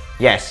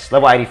 Yes,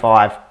 level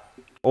 85.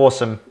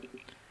 Awesome.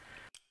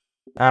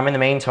 In the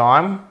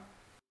meantime,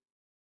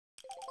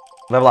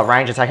 level up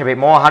range attack a bit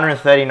more.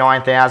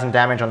 139,000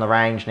 damage on the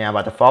range now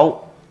by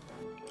default,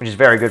 which is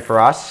very good for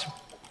us.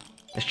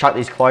 Let's chuck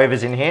these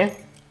clovers in here.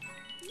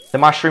 The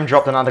mushroom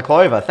dropped another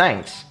clover,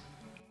 thanks.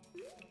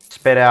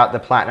 Spit out the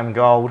platinum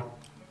gold.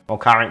 Or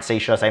currency,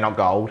 should I say, not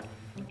gold.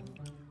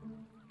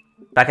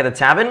 Back at the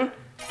tavern.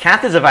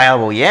 Kath is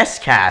available. Yes,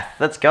 Kath.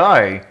 Let's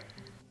go.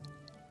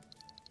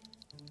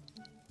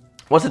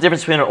 What's the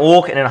difference between an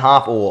orc and a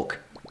half orc?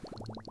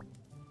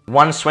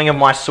 One swing of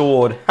my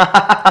sword.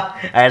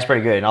 Hey, that's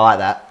pretty good. I like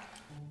that.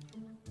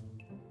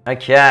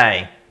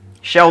 Okay.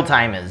 Shell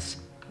tamers.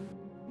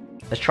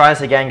 Let's try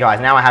this again, guys.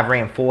 Now I have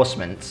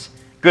reinforcements.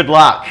 Good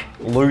luck,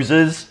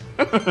 losers.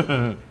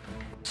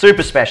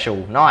 Super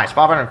special. Nice.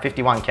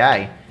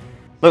 551k.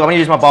 Look, I'm going to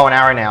use my bow and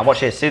arrow now. Watch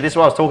this. See, this is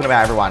what I was talking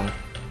about, everyone.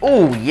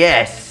 Oh,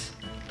 yes.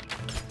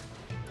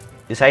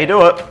 This is how you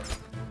do it.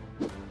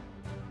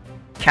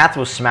 Kath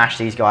will smash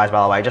these guys,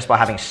 by the way, just by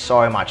having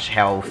so much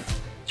health.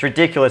 It's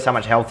ridiculous how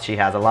much health she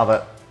has. I love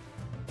it.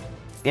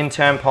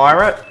 Intern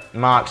pirate,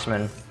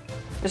 marksman.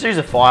 Let's use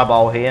a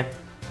fireball here.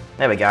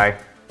 There we go.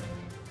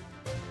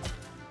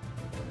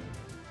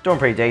 Doing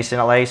pretty decent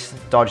at least.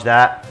 Dodge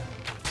that.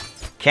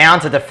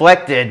 Counter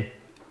deflected.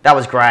 That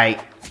was great.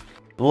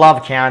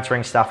 Love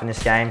countering stuff in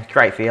this game.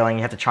 Great feeling.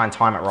 You have to try and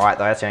time it right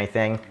though. That's the only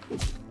thing.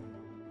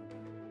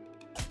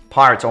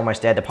 Pirate's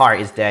almost dead. The pirate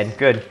is dead.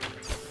 Good.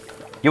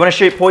 You want to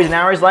shoot poison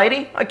arrows,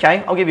 lady?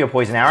 Okay, I'll give you a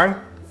poison arrow.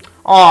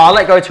 Oh, I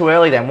let go too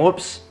early then.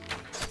 Whoops.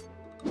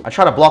 I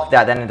tried to block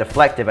that then and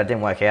deflect it, but it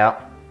didn't work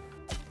out.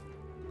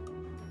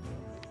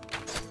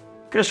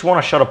 Could have sworn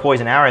I shot a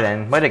poison arrow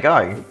then. Where'd it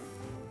go?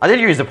 I did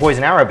use the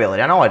poison arrow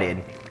ability. I know I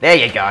did. There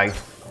you go.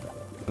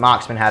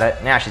 Marksman had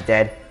it. Now she's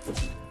dead.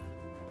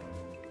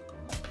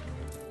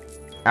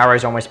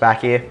 Arrow's almost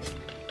back here.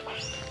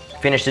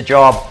 Finish the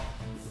job.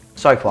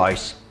 So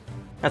close.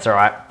 That's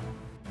alright.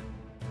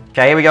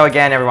 Okay, here we go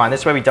again, everyone.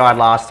 This is where we died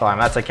last time.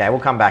 That's okay. We'll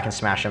come back and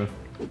smash them.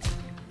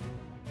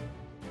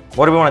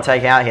 What do we want to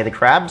take out here? The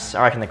crabs?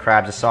 I reckon the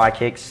crabs are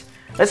sidekicks.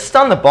 Let's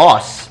stun the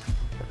boss.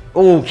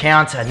 Ooh,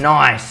 counter.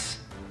 Nice.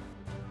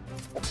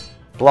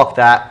 Block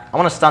that. I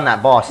want to stun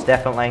that boss,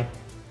 definitely.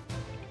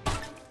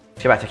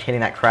 Let's go back to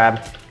hitting that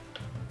crab.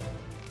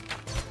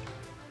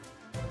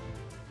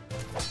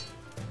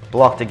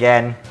 Blocked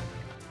again.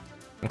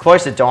 I'm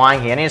close to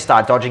dying here. I need to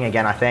start dodging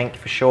again, I think,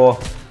 for sure.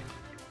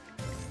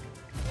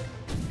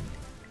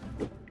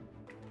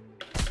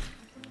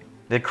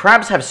 The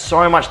crabs have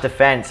so much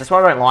defense. That's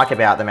what I don't like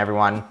about them,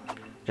 everyone.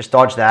 Just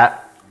dodge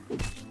that. I'm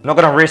not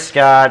going to risk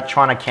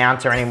trying to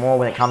counter anymore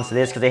when it comes to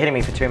this because they're hitting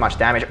me for too much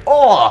damage.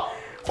 Oh!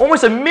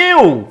 Almost a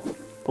mil!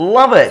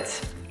 Love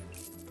it!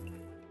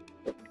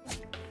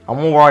 I'm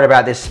more worried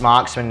about this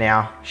marksman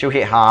now. She'll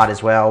hit hard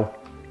as well.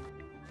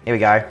 Here we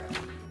go.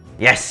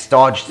 Yes,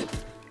 dodged.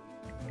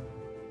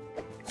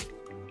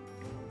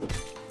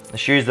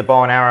 Let's use the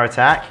bow and arrow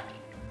attack.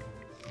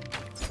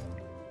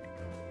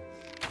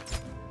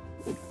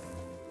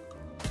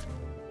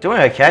 Doing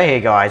okay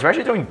here, guys. We're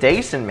actually doing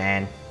decent,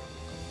 man.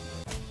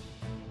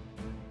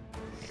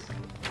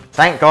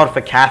 Thank God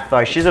for Kath,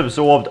 though. She's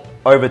absorbed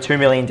over 2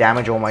 million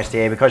damage almost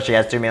here because she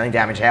has 2 million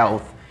damage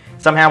health.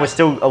 Somehow we're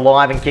still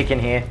alive and kicking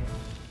here.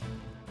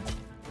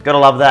 Gotta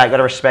love that.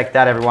 Gotta respect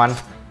that, everyone.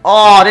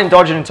 Oh, I didn't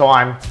dodge it in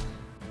time.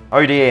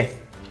 Oh dear.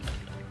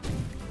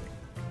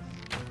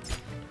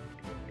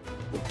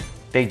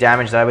 Big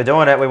damage though. We're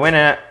doing it. We're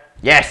winning it.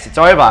 Yes, it's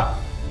over.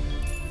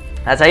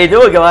 That's how you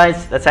do it,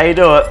 guys. That's how you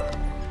do it.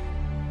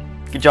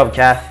 Good job,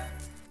 Kath.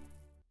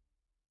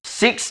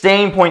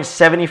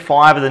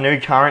 16.75 of the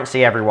new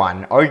currency,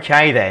 everyone.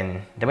 Okay,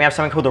 then. Then we have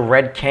something called the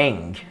Red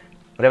King.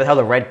 Whatever the hell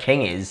the Red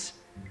King is.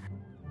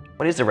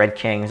 What is the Red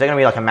King? Is that going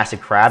to be like a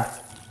massive crab?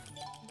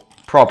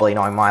 Probably,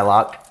 knowing my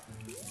luck.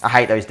 I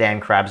hate those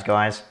damn crabs,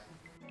 guys.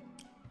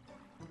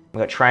 We've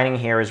got training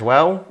here as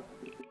well.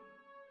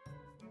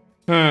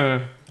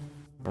 Range.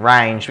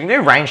 We can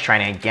do range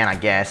training again, I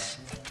guess.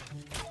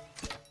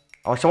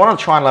 Oh, so I want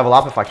to try and level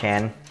up if I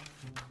can.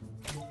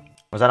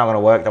 Was that not going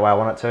to work the way I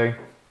want it to?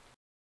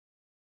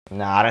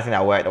 Nah, I don't think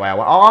that'll work the way I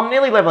want. Oh, I'm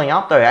nearly leveling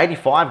up though.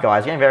 85,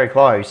 guys. Getting very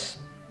close.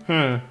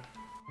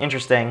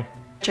 Interesting.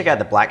 Check out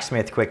the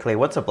blacksmith quickly.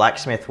 What's a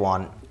blacksmith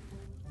want?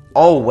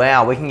 Oh,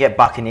 wow. We can get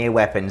buccaneer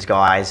weapons,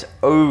 guys.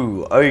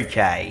 Oh,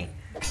 okay.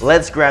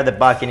 Let's grab the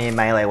buccaneer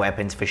melee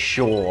weapons for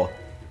sure.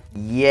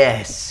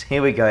 Yes.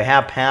 Here we go.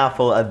 How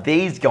powerful are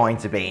these going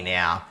to be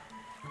now?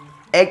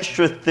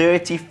 Extra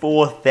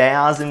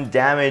 34,000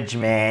 damage,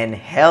 man.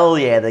 Hell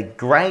yeah. The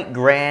Great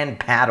Grand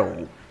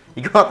Paddle.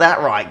 You got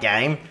that right,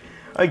 game.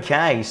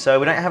 Okay, so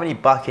we don't have any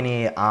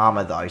buccaneer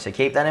armor though, so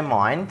keep that in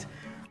mind.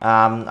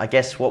 I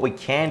guess what we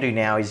can do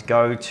now is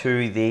go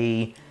to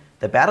the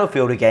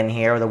battlefield again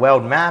here, or the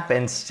world map,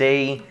 and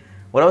see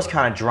what else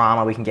kind of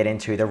drama we can get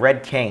into. The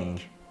Red King.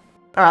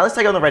 Alright, let's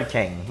take on the Red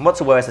King. What's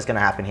the worst that's going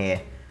to happen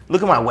here?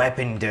 Look at my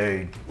weapon,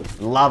 dude.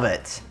 Love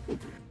it.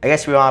 I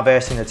guess we are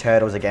versing the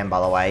turtles again, by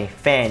the way.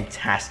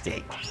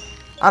 Fantastic.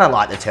 I don't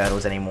like the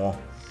turtles anymore.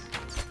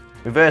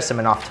 We've versed them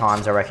enough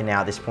times, I reckon,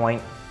 now at this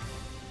point.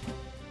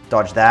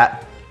 Dodge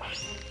that.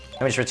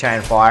 Let me just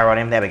return fire on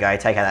him. There we go.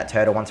 Take out that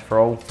turtle once for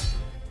all.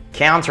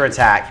 Counter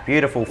attack.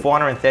 Beautiful.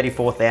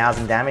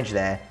 434,000 damage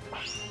there.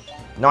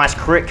 Nice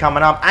crit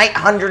coming up.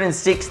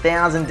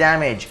 806,000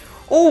 damage.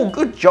 Oh,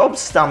 good job,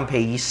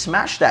 Stumpy. You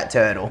smashed that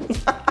turtle.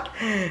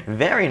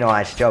 Very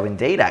nice job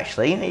indeed,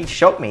 actually. He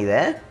shocked me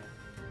there.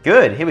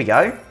 Good. Here we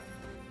go.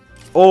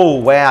 Oh,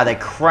 wow. They're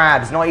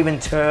crabs. Not even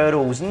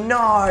turtles. No,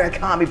 I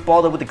can't be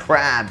bothered with the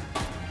crab.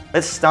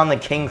 Let's stun the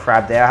king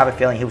crab there. I have a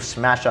feeling he'll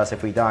smash us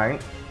if we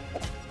don't.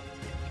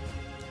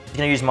 I'm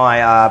going to use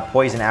my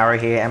poison arrow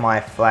here and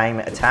my flame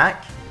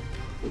attack.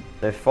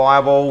 The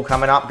fireball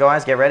coming up,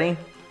 guys. Get ready.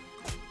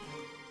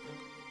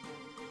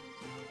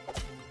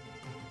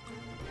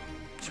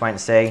 Just wait and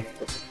see.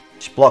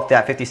 Just block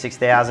that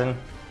 56,000.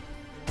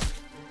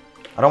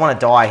 I don't want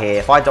to die here.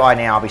 If I die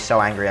now, I'll be so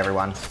angry,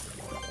 everyone.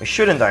 We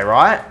shouldn't though,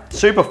 right?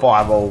 Super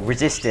fireball.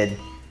 Resisted.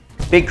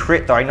 Big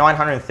crit though.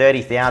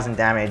 930,000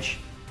 damage.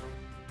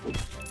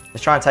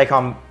 Let's try and take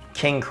on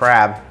King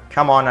Crab.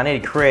 Come on, I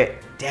need a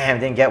crit. Damn,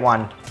 didn't get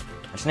one.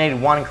 I just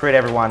needed one crit,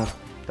 everyone.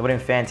 That would have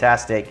been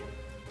fantastic.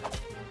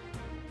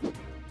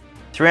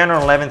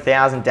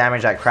 311,000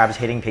 damage that crab's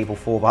hitting people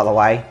for, by the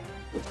way.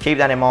 Keep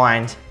that in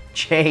mind.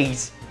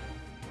 Jeez.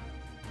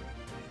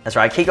 That's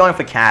right, keep going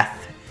for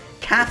Kath.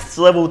 Kath's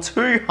level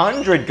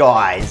 200,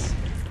 guys.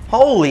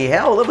 Holy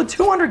hell, level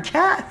 200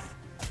 Kath.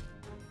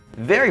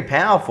 Very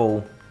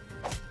powerful.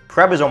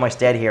 Crab is almost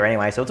dead here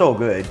anyway, so it's all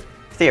good.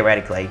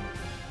 Theoretically.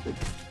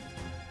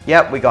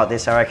 Yep, we got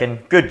this, I reckon.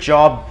 Good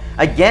job.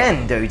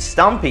 Again, dude,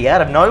 Stumpy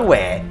out of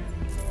nowhere.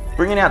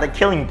 Bringing out the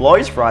killing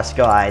blows for us,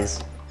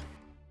 guys.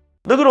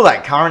 Look at all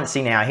that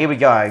currency now. Here we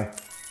go.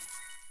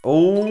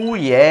 Oh,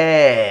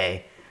 yeah.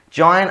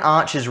 Giant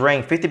Archer's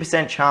Ring.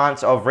 50%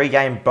 chance of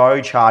regain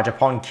bow charge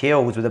upon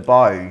kills with a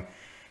bow.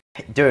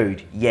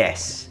 Dude,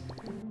 yes.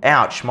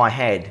 Ouch, my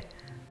head.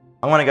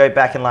 I'm going to go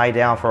back and lay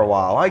down for a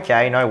while.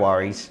 Okay, no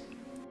worries.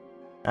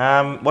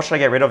 What should I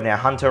get rid of now?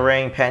 Hunter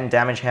Ring, Pet and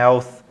Damage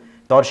Health,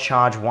 Dodge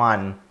Charge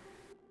 1.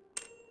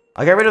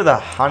 I'll get rid of the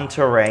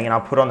Hunter Ring and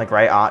I'll put on the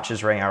Great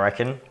Archer's Ring, I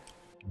reckon.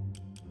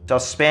 So I'll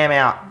spam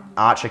out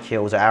Archer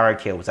kills or Arrow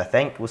kills, I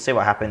think. We'll see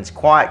what happens.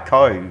 Quiet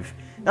Cove.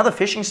 Another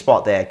fishing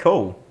spot there.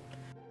 Cool.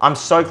 I'm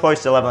so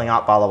close to leveling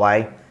up, by the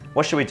way.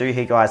 What should we do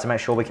here, guys, to make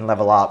sure we can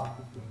level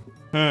up?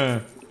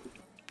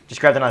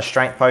 Just grabbed another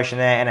Strength Potion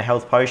there and a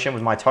Health Potion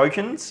with my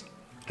tokens.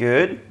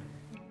 Good.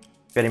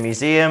 Go to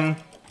Museum.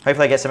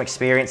 Hopefully I get some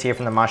experience here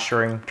from the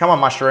Mushroom. Come on,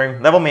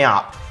 Mushroom. Level me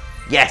up.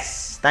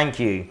 Yes. Thank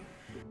you.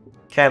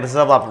 Okay, let's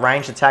level up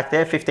ranged attack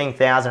there.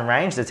 15,000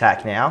 ranged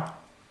attack now.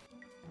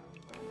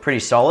 Pretty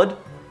solid.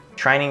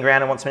 Training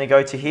ground it wants me to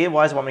go to here.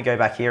 Why does it want me to go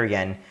back here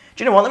again?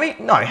 Do you know what?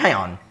 No, hang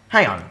on.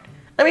 Hang on.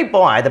 Let me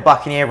buy the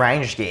Buccaneer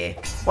ranged gear.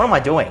 What am I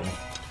doing?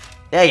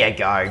 There you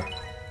go.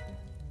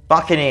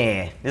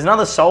 Buccaneer. There's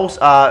another soul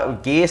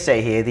gear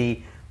set here.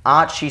 The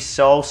Archie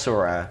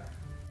Sorcerer.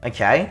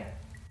 Okay.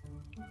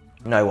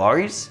 No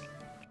worries.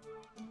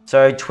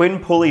 So, twin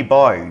pulley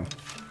bow.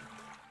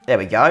 There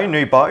we go,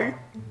 new bow.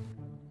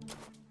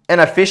 And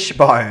a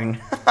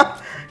fishbone.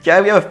 Okay,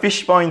 we have a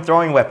fishbone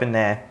throwing weapon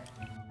there.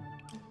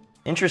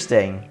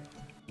 Interesting.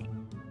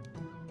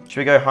 Should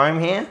we go home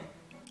here?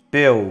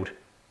 Build.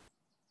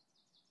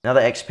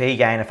 Another XP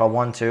gain if I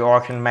want to,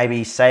 or I can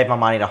maybe save my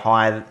money to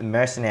hire the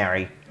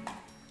mercenary.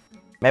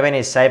 Maybe I need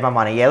to save my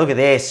money. Yeah, look at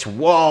this.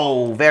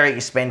 Whoa, very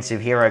expensive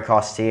hero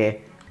cost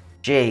here.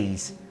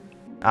 Jeez.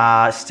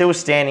 Still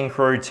standing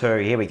crew 2.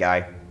 Here we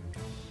go.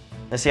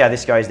 Let's see how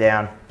this goes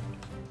down.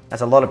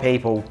 That's a lot of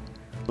people.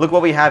 Look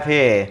what we have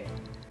here.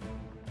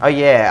 Oh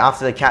yeah,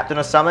 after the captain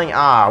or something?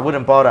 I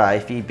wouldn't bother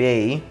if you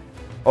be,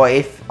 or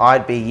if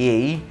I'd be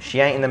ye. She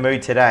ain't in the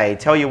mood today.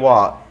 Tell you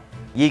what,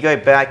 ye go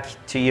back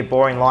to your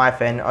boring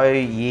life and oh,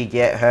 ye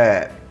get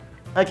hurt.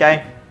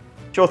 Okay,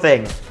 sure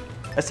thing.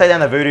 Let's take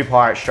down the voodoo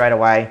pirate straight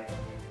away.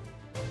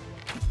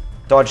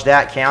 Dodge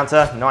that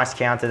counter. Nice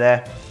counter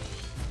there.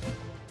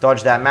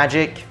 Dodge that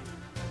magic.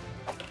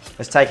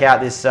 Let's take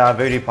out this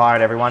voodoo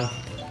pirate, everyone.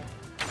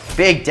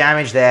 Big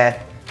damage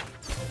there.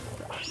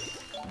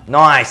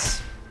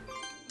 Nice.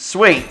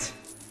 Sweet.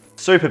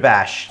 Super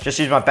bash. Just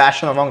used my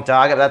bash on the wrong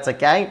target, but that's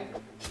okay.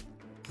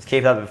 Let's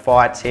keep up the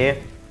fights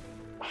here.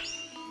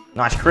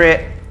 Nice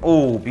crit.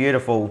 Oh,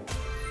 beautiful.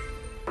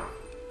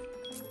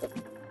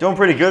 Doing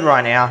pretty good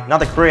right now.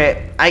 Another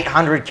crit.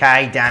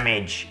 800k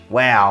damage.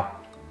 Wow.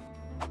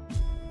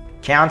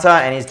 Counter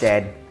and he's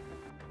dead.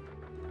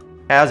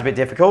 That was a bit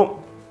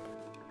difficult.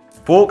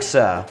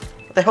 Forkser.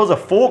 What the hell's a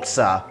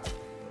Forkser?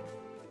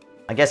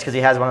 I guess because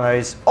he has one of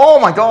those. Oh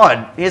my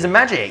god! He has a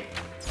magic.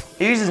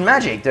 He uses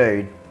magic,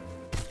 dude.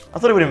 I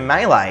thought it would have been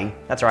melee.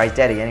 That's alright, he's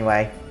dead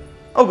anyway.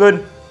 Oh,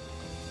 good.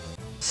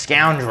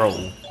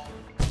 Scoundrel.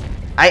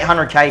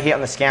 800k hit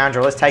on the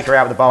Scoundrel. Let's take her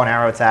out with the bow and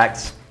arrow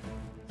attacks.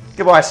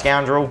 Goodbye,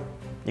 Scoundrel.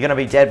 You're going to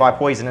be dead by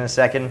poison in a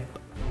second.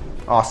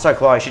 Oh, so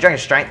close. She drank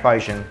a strength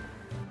potion.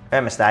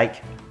 Her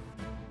mistake.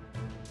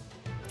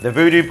 The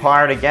Voodoo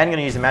Pirate again. Going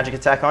to use a magic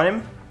attack on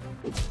him.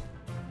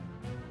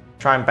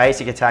 Try and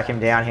basic attack him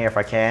down here if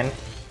I can.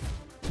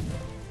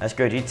 That's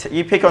good.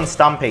 You pick on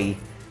Stumpy.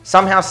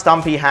 Somehow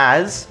Stumpy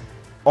has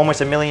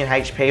almost 1,000,000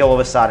 HP all of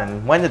a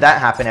sudden. When did that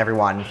happen,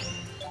 everyone?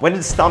 When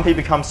did Stumpy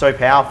become so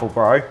powerful,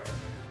 bro?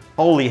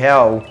 Holy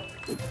hell.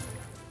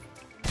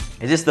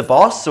 Is this the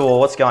boss or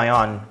what's going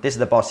on? This is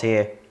the boss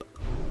here.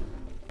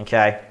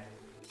 Okay.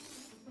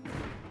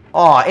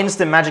 Oh,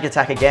 instant magic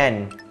attack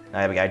again.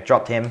 There we go.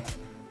 Dropped him.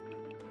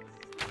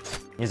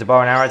 Use a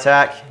bow and arrow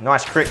attack.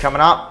 Nice crit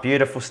coming up.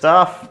 Beautiful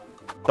stuff.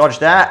 Dodge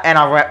that. And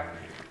I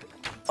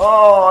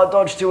Oh, I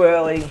dodged too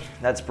early.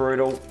 That's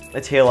brutal.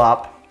 Let's heal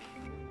up.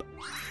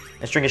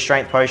 Let's drink a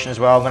strength potion as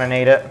well. I'm going to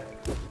need it.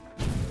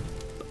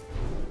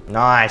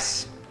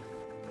 Nice.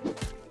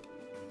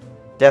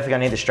 Definitely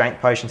going to need the strength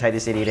potion to take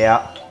this idiot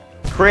out.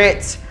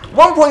 Crit.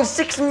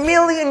 1.6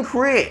 million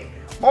crit.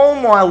 Oh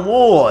my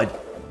lord.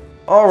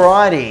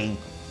 Alrighty.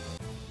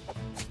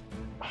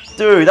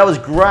 Dude, that was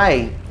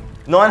great.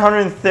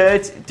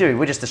 930. Dude,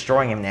 we're just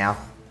destroying him now.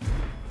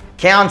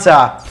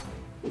 Counter.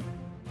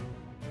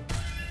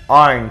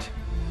 Owned.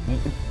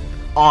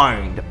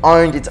 Owned.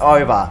 Owned, it's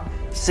over.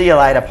 See you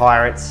later,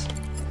 pirates.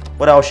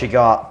 What else you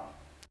got?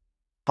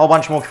 Whole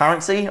bunch more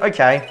currency?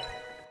 Okay.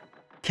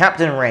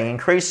 Captain Ring.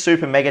 Increased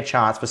super mega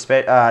chance for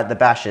the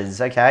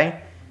bashes.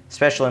 Okay.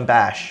 Special and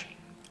bash.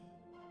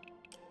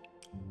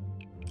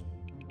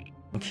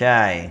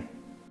 Okay.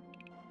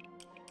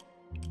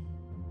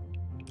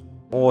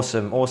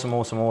 Awesome, awesome,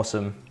 awesome,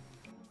 awesome.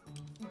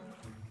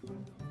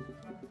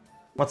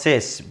 What's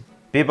this?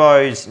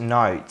 Bibbo's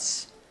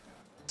notes.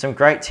 Some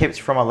great tips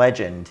from a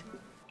legend.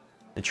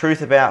 The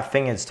truth about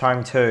fingers,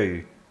 tome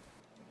 2.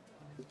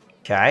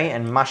 Okay,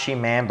 and mushy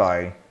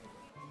mambo.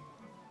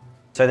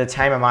 So the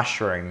Tame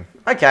mushroom.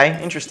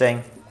 Okay,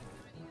 interesting.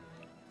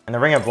 And the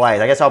Ring of Blaze.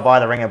 I guess I'll buy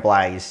the Ring of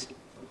Blaze.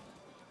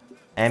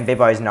 And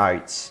Bibbo's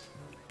notes.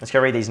 Let's go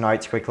read these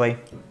notes quickly.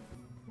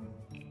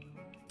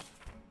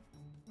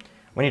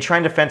 When you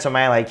train defense or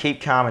melee,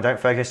 keep calm and don't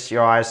focus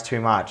your eyes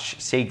too much.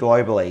 See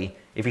globally.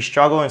 If you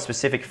struggle in a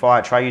specific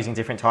fight, try using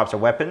different types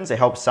of weapons. It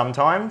helps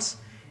sometimes.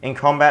 In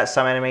combat,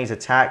 some enemies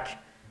attacks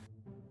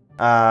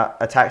are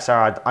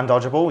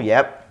undodgeable.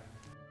 Yep.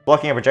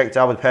 Blocking a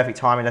projectile with perfect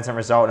timing doesn't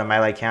result in a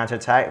melee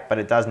counterattack, but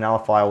it does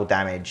nullify all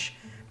damage.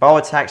 Bow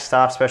attack,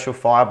 staff special,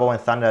 fireball,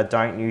 and thunder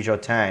don't use your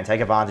turn.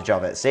 Take advantage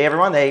of it. See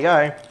everyone? There you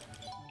go.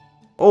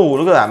 Oh,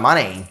 look at that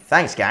money.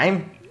 Thanks,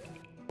 game.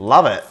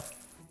 Love it.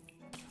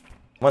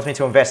 Wants me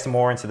to invest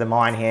more into the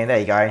mine here. There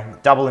you go.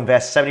 Double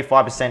invest,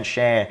 75%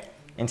 share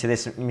into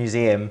this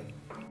museum.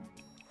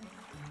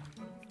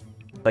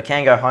 I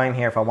can go home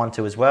here if I want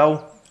to as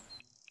well.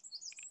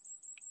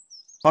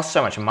 Costs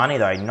so much money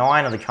though.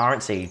 9 of the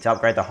currency to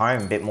upgrade the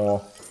home a bit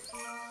more.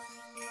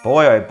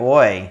 Boy, oh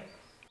boy.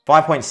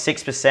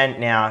 5.6%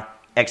 now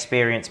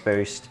experience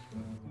boost.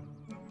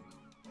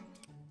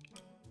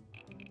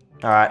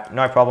 Alright,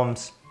 no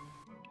problems.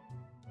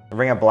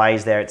 Ring of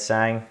Blaze there, it's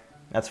saying.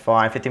 That's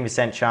fine.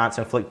 15% chance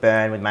to inflict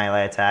burn with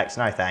melee attacks.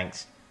 No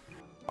thanks.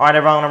 Alright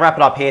everyone, I'm going to wrap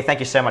it up here. Thank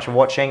you so much for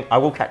watching. I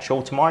will catch you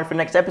all tomorrow for the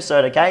next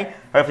episode, okay?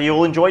 Hopefully you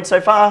all enjoyed so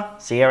far.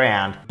 See you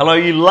around. Hello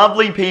you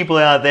lovely people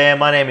out there.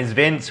 My name is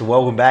Vince.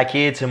 Welcome back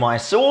here to my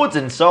Swords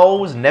and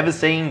Souls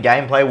Neverseen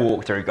gameplay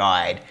walkthrough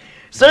guide.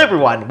 So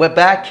everyone, we're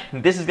back.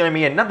 This is going to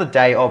be another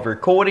day of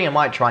recording. I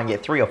might try and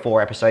get 3 or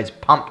 4 episodes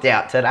pumped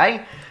out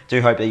today.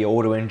 Do hope that you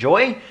all do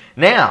enjoy.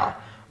 Now,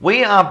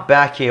 we are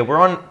back here.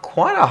 We're on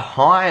quite a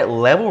high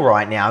level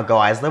right now,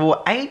 guys.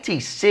 Level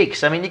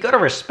 86. I mean, you got to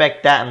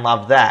respect that and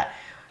love that.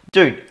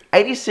 Dude,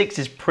 86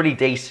 is pretty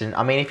decent.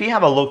 I mean, if you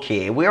have a look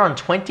here, we're on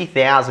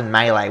 20,000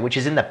 melee, which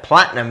is in the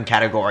platinum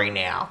category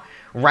now.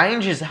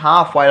 Range is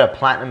halfway to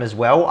platinum as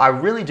well. I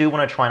really do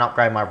want to try and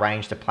upgrade my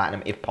range to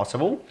platinum if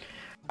possible.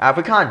 If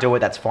we can't do it,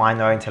 that's fine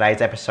though in today's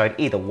episode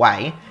either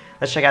way.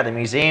 Let's check out the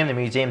museum. The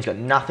museum's got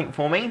nothing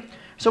for me.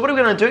 So what are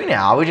we going to do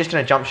now? Are we just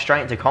going to jump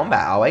straight into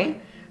combat, are we?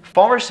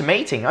 Forest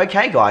meeting.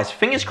 Okay, guys.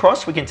 Fingers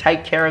crossed we can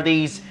take care of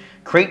these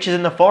creatures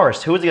in the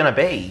forest. Who is it going to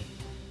be?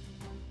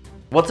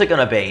 What's it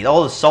going to be?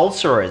 Oh, the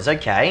sorcerers.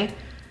 Okay.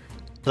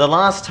 For the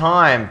last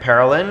time,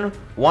 Perilyn,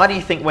 why do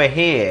you think we're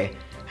here?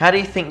 How do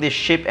you think this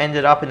ship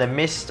ended up in the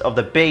midst of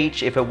the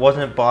beach if it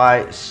wasn't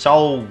by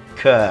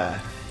Soulker?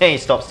 He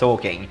stops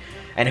talking.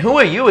 And who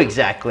are you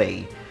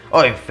exactly?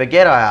 Oh,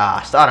 forget I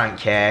asked. I don't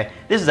care.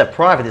 This is a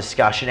private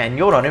discussion and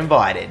you're not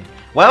invited.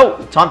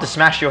 Well, time to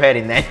smash your head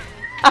in then.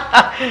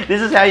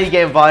 This is how you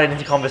get invited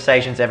into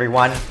conversations,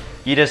 everyone.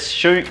 You just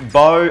shoot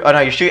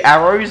you shoot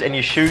arrows and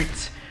you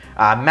shoot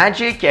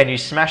magic and you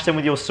smash them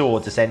with your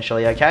swords,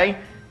 essentially, okay?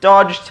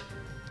 Dodged.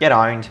 Get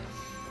owned.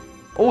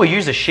 Oh,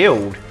 use a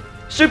shield.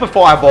 Super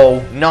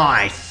fireball.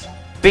 Nice.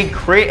 Big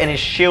crit and his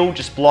shield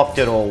just blocked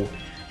it all.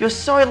 You're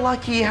so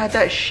lucky you had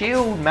that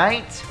shield,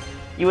 mate.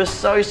 You were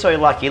so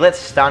lucky. Let's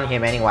stun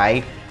him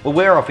anyway. We'll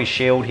wear off his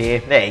shield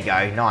here. There you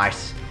go.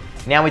 Nice.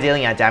 Now we're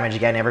dealing out damage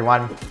again,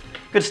 everyone.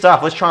 Good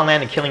stuff. Let's try and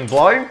land a killing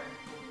blow.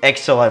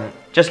 Excellent.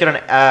 Just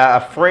get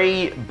a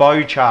free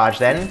bow charge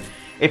then.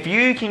 If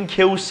you can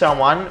kill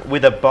someone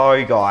with a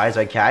bow, guys,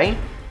 okay?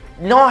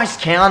 Nice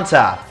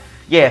counter.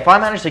 Yeah, if I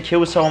manage to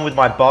kill someone with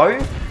my bow,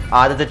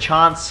 there's a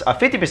chance, a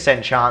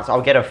 50% chance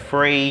I'll get a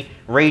free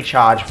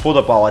recharge for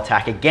the bow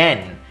attack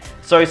again.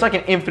 So it's like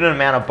an infinite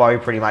amount of bow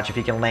pretty much if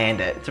you can land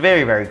it. It's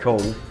very, very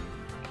cool.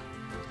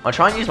 I'll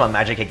try and use my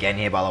magic again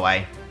here, by the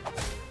way.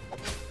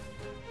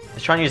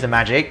 Let's try and use the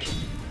magic.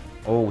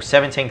 Oh,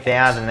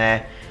 17,000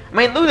 there. I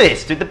mean, look at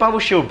this, dude. The bubble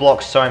shield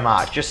blocks so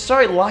much. You're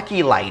so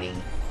lucky, lady.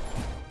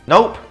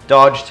 Nope.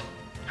 Dodged.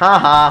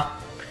 Haha.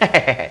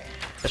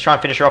 Let's try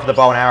and finish her off with a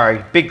bow and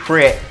arrow. Big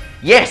crit.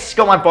 Yes!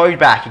 Got my bow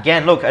back.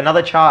 Again, look.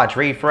 Another charge.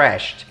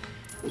 Refreshed.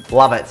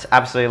 Love it.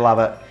 Absolutely love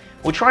it.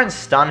 We'll try and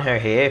stun her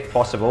here if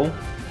possible.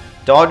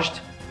 Dodged.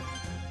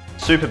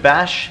 Super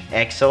bash.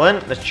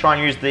 Excellent. Let's try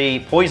and use the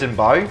poison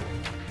bow.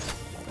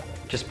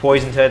 Just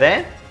poisoned her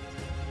there.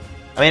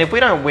 I mean, if we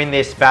don't win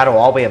this battle,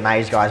 I'll be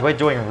amazed, guys. We're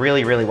doing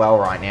really, really well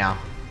right now.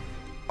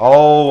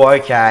 Oh,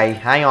 okay.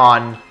 Hang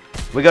on.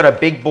 We got a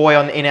big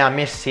boy in our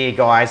midst here,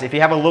 guys. If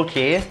you have a look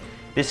here,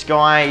 this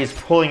guy is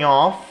pulling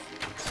off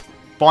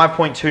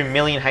 5.2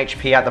 million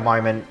HP at the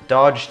moment.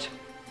 Dodged.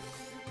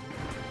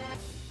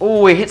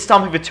 Oh, he hit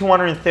Stumpy for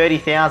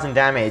 230,000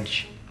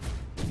 damage.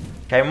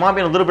 Okay, might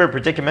be in a little bit of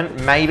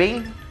predicament,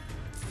 maybe.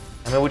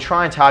 I mean, we'll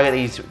try and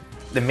target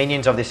the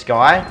minions of this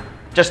guy.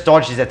 Just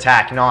dodged his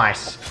attack,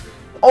 nice.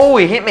 Oh,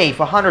 he hit me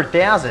for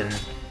 100,000.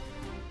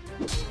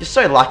 You're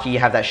so lucky you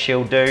have that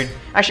shield, dude.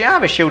 Actually, I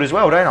have a shield as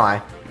well, don't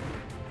I?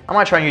 I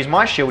might try and use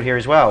my shield here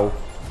as well.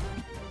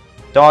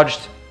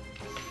 Dodged.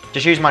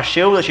 Just use my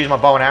shield, let's use my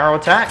bow and arrow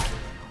attack.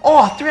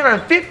 Oh,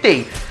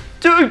 350!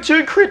 Dude,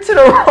 2 crits in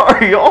a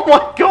row! Oh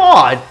my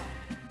god!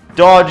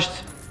 Dodged.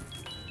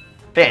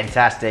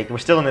 Fantastic. We're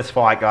still in this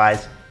fight,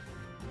 guys.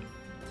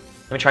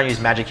 Let me try and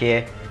use magic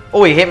here.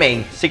 Oh, he hit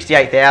me.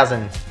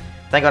 68,000.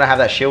 Thank God I have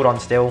that shield on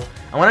still.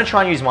 I'm going to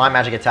try and use my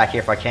magic attack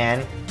here if I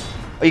can.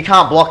 Oh, you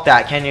can't block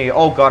that, can you?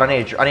 Oh god, I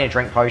need a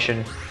drink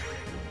potion.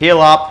 Heal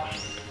up.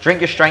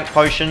 Drink your strength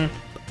potion.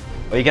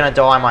 Or you're going to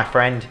die, my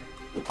friend.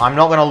 I'm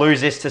not going to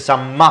lose this to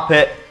some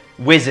Muppet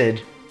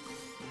wizard.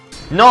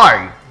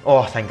 No!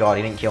 Oh, thank God,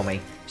 he didn't kill me.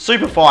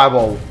 Super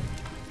fireball.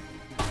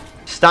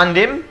 Stunned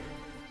him.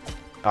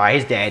 Alright,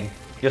 he's dead.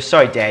 You're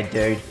so dead,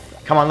 dude.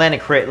 Come on, land a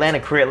crit, land a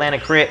crit, land a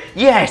crit.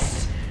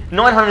 Yes!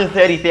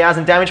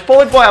 930,000 damage,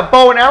 followed by a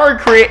bow and arrow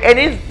crit, and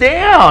it's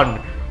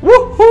down!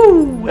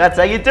 Woohoo! That's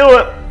how you do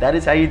it. That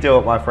is how you do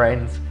it, my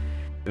friends.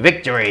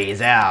 Victory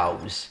is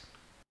ours.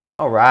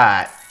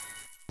 Alright.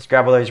 Let's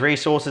grab all those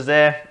resources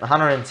there.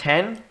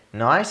 110.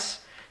 Nice.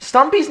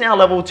 Stumpy's now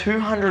level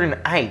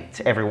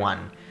 208,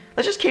 everyone.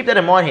 Let's just keep that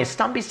in mind here.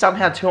 Stumpy's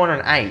somehow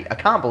 208. I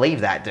can't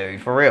believe that,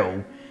 dude. For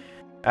real.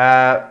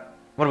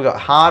 What have we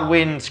got?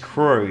 Hardwind's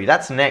Crew.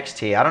 That's next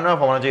here. I don't know if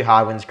I want to do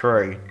Hardwind's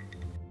Crew.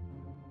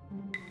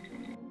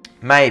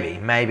 Maybe.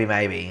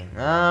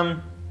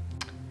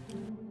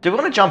 Do we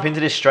want to jump into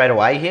this straight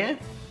away here?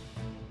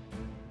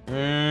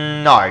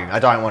 No, I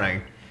don't want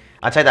to.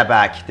 I take that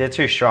back. They're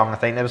too strong, I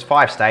think. There was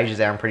 5 stages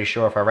there, I'm pretty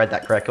sure, if I read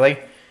that correctly.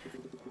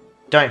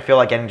 Don't feel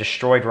like getting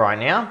destroyed right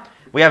now.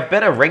 We have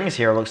better rings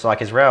here, it looks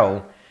like, as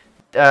well.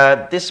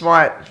 This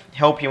might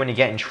help you when you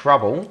get in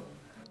trouble.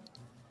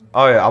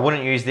 Oh, I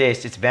wouldn't use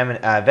this. It's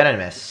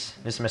venomous.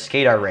 This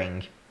mosquito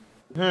ring.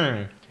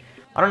 I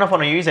don't know if I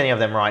want to use any of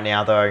them right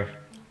now, though.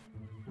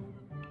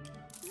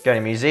 Go to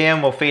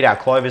museum. We'll feed our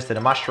clovers to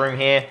the mushroom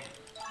here.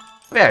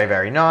 Very,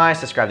 very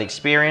nice. Let's grab the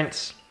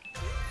experience.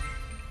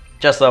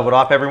 Just leveled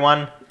up,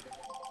 everyone.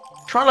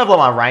 Try and level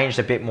up my ranged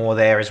a bit more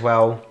there as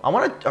well. I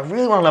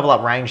really want to level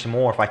up ranged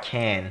more if I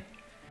can.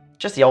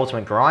 Just the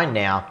ultimate grind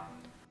now.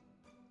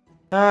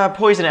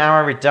 Poison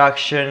arrow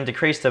reduction.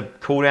 Decrease the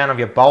cooldown of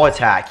your bow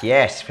attack.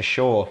 Yes, for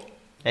sure.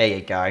 There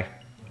you go.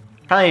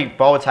 Apparently,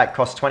 bow attack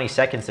costs 20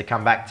 seconds to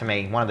come back to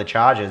me. One of the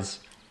charges.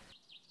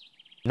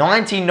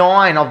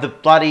 99 of the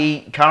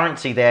bloody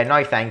currency there.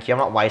 No, thank you. I'm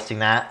not wasting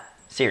that.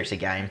 Seriously,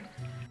 game.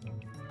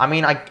 I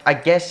mean, I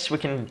guess we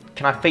can...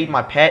 Can I feed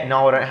my pet?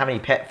 No, I don't have any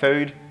pet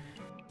food.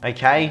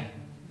 Okay.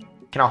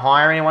 Can I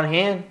hire anyone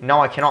here?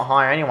 No, I cannot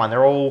hire anyone.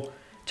 They're all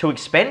too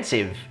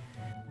expensive.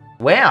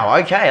 Wow,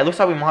 okay. It looks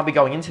like we might be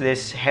going into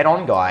this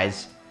head-on,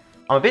 guys.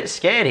 I'm a bit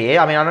scared here.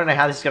 I mean, I don't know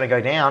how this is going to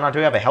go down. I do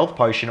have a health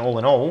potion all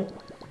in all.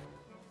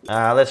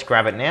 Let's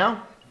grab it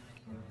now.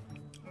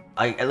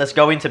 Let's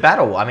go into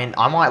battle. I mean,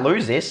 I might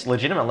lose this,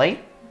 legitimately.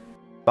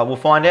 But we'll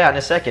find out in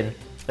a second.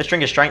 Let's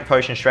drink a strength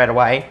potion straight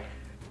away.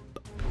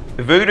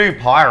 Voodoo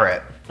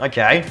Pirate.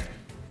 Okay.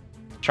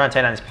 Try and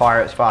take down this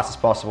pirate as fast as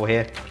possible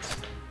here.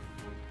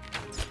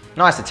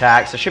 Nice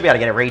attacks. I should be able to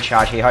get a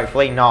recharge here,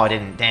 hopefully. No, I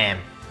didn't. Damn.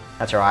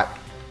 That's alright.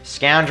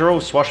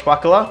 Scoundrel,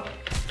 Swashbuckler.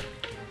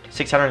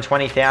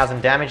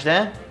 620,000 damage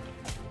there.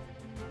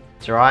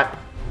 It's alright.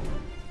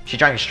 She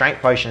drank a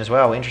strength potion as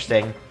well.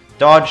 Interesting.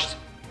 Dodged.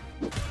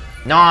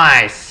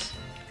 Nice.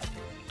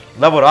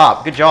 Leveled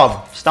up. Good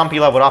job. Stumpy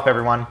leveled up,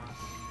 everyone.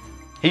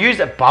 He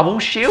used a bubble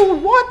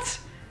shield? What?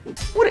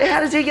 How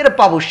does he get a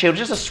bubble shield?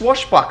 Just a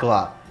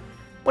swashbuckler.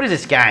 What is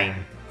this game?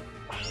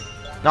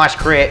 Nice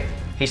crit.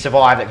 He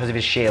survived it because of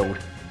his shield.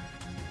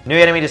 New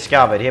enemy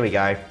discovered. Here we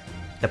go.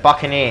 The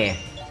Buccaneer.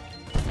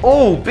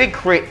 Oh, big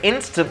crit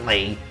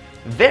instantly.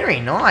 Very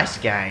nice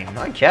game.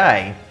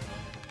 Okay.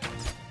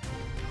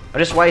 I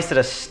just wasted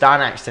a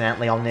stun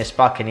accidentally on this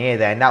Buccaneer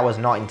there, and that was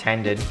not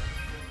intended.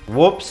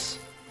 Whoops.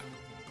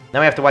 Now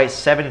we have to wait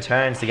 7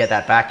 turns to get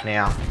that back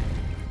now.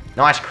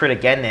 Nice crit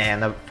again there,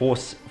 and the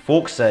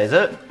Forkser, is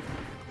it?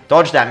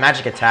 Dodged that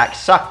magic attack.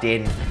 Sucked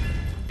in.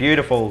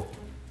 Beautiful.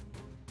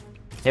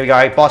 Here we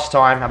go. Boss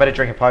time. I better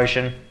drink a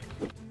potion.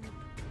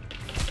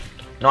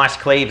 Nice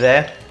cleave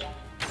there.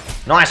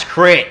 Nice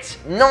crit.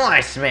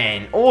 Nice,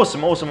 man.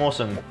 Awesome, awesome,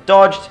 awesome.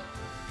 Dodged.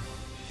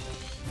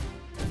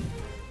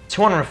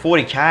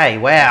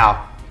 240k.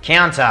 Wow.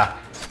 Counter.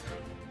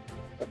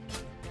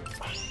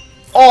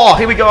 Oh,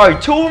 here we go.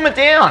 2 of them are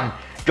down.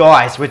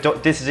 Guys,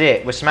 this is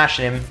it. We're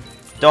smashing him.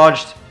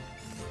 Dodged.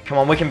 Come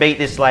on, we can beat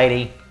this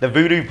lady. The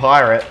Voodoo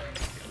Pirate.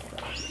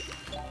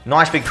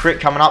 Nice big crit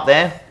coming up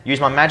there. Use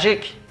my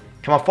magic.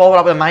 Come on, follow it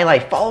up with a melee.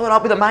 Follow it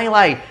up with a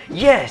melee.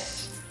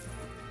 Yes.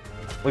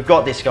 We've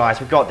got this, guys.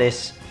 We've got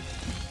this.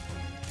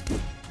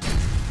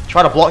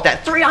 Try to block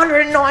that.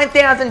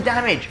 309,000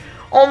 damage.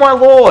 Oh, my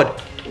lord.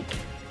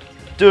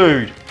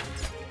 Dude.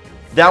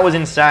 That was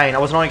insane. I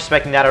was not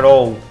expecting that at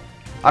all.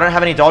 I don't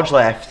have any dodge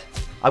left.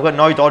 I've got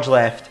no dodge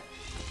left.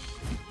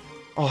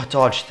 Oh,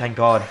 dodge. Thank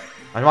God.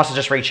 I must have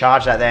just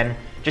recharged that then.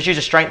 Just use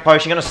a strength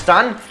potion. Gonna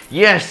stun?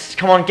 Yes.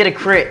 Come on, get a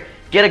crit.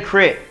 Get a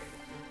crit.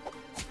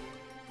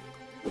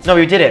 No,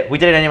 we did it. We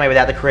did it anyway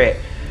without the crit.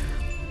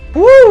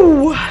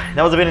 Woo!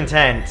 That was a bit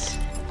intense.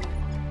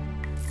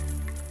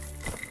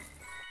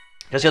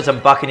 Just got some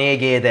Buccaneer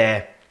gear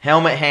there.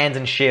 Helmet, hands,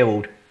 and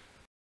shield.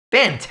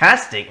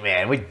 Fantastic,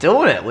 man. We're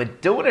doing it. We're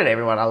doing it,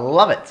 everyone. I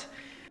love it.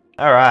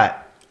 Alright.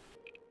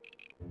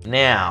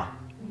 Now.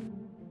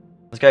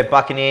 Let's go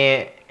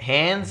Buccaneer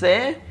hands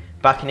there.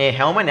 Buccaneer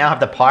helmet. Now I have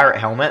the pirate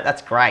helmet.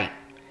 That's great.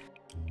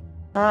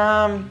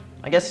 I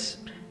guess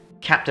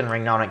Captain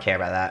ring. No, I don't care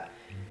about that.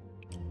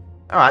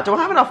 Alright, do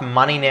I have enough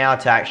money now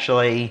to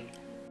actually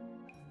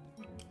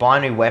buy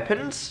new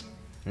weapons?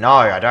 No,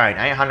 I don't.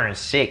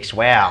 806.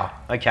 Wow.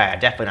 Okay, I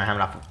definitely don't have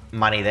enough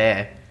money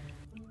there.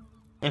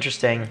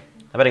 Interesting.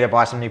 I better go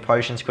buy some new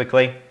potions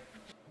quickly.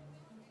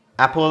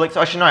 Apple elixir.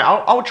 I should know.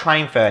 I'll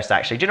train first,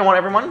 actually. Do you know what,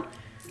 everyone?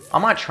 I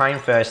might train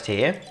first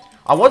here.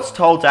 I was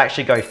told to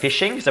actually go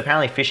fishing, because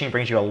apparently fishing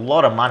brings you a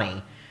lot of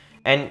money.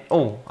 And,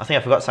 oh, I think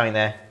I forgot something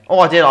there. Oh,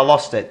 I did. I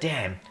lost it.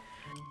 Damn.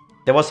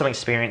 There was some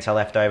experience I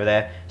left over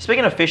there.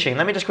 Speaking of fishing,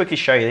 let me just quickly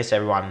show you this,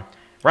 everyone.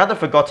 We're at the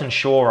Forgotten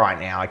Shore right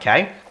now,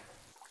 okay?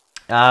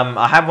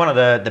 I have one of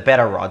the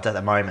better rods at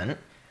the moment.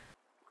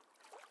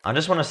 I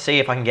just want to see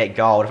if I can get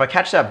gold. If I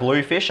catch that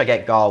blue fish, I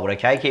get gold,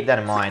 okay? Keep that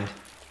in mind.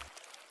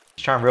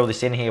 Let's try and reel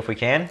this in here if we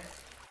can.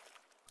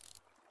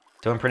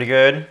 Doing pretty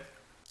good.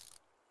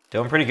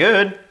 Doing pretty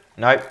good.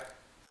 Nope.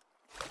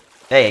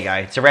 There you go.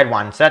 It's a red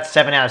one. So that's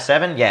 7 out of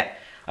 7? Yeah.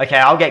 Okay,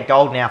 I'll get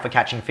gold now for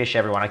catching fish,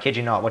 everyone. I kid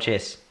you not. Watch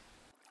this.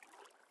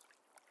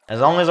 As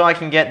long as I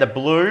can get the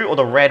blue or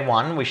the red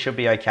one, we should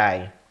be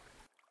okay.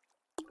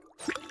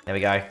 There we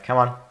go. Come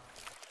on.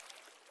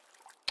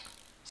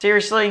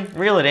 Seriously?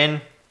 Reel it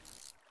in.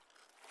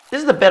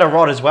 This is the better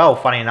rod as well,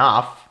 funny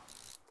enough.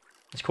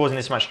 It's causing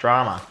this much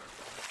drama.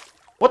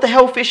 What the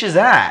hell fish is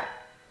that?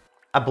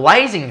 A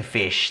blazing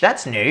fish.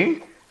 That's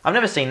new. I've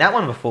never seen that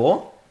one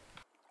before.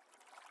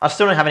 I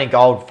still don't have any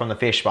gold from the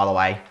fish, by the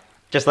way.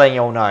 Just letting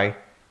you all know.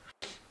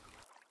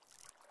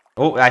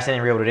 Oh, I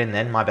accidentally reeled it in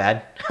then. My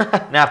bad. Now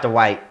I have to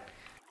wait.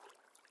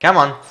 Come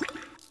on.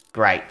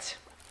 Great.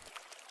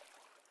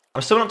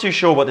 I'm still not too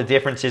sure what the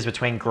difference is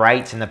between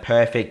great and the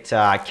perfect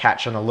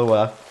catch on the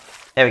lure.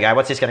 There we go.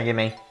 What's this going to give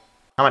me?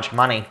 How much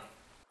money?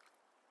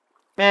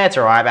 Yeah, it's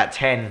alright. About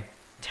 10.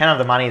 10 of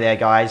the money there,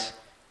 guys.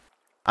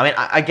 I mean,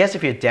 I guess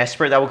if you're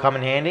desperate, that will come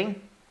in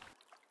handy.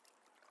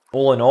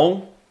 All in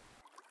all.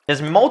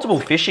 There's multiple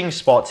fishing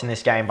spots in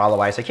this game, by the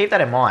way, so keep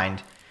that in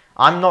mind.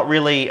 I'm not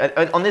really...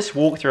 On this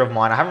walkthrough of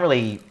mine, I haven't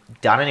really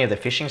done any of the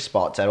fishing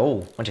spots at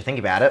all, once you think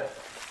about it.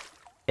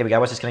 Here we go.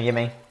 What's this going to give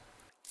me?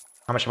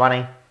 How much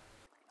money?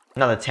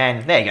 Another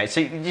 10. There you go. So,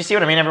 you see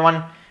what I mean,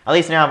 everyone? At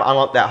least now I've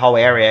unlocked that whole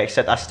area,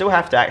 except I still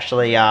have to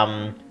actually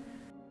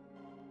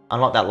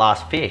unlock that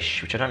last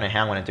fish, which I don't know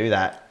how I'm going to do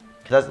that.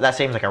 Because that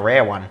seems like a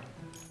rare one.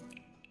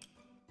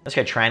 Let's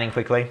go training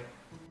quickly.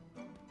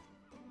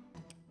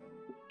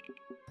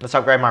 Let's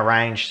upgrade my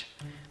ranged.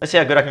 Let's see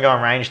how good I can go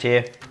on ranged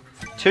here.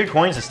 2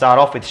 coins to start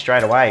off with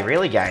straight away.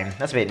 Really, game?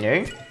 That's a bit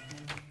new.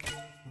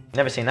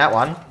 Never seen that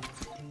one.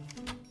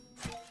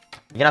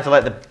 You're going to have to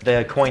let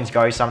the coins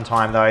go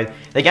sometime, though.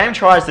 The game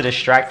tries to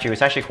distract you.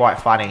 It's actually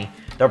quite funny.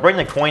 They'll bring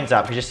the coins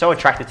up because you're so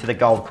attracted to the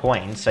gold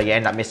coins, so you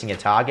end up missing your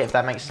target, if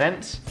that makes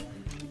sense.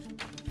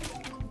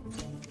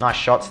 Nice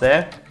shots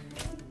there.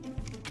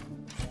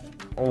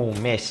 Oh,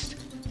 missed.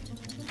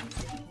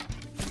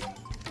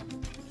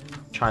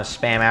 Trying to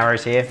spam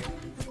arrows here.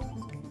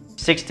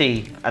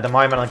 60 at the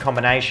moment on the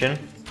combination.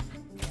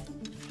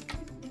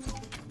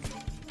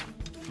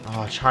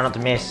 Oh, try not to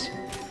miss.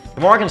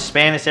 The more I can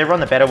spam this, everyone,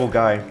 the better we'll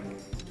go.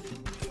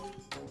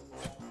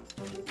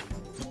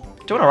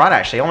 Doing alright,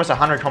 actually. Almost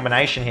 100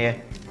 combination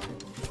here.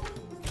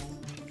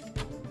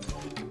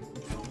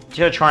 Just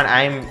gotta try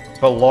and aim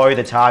below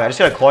the target. I just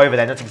got a clover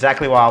then. That's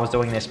exactly why I was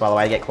doing this, by the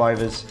way, to get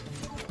clovers.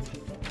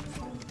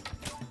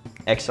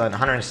 Excellent.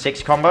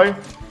 106 combo.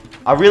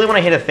 I really want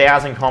to hit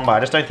 1,000 combo.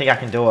 I just don't think I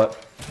can do it.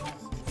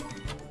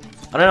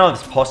 I don't know if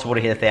it's possible to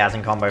hit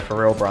 1,000 combo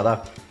for real,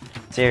 brother.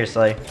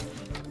 Seriously.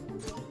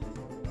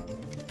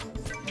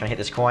 Trying to hit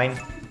this coin.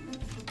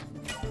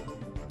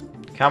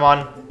 Come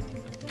on.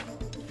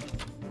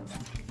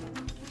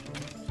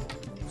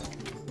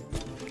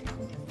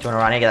 Doing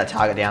alright. I need to get that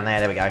target down there.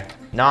 There we go.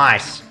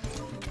 Nice.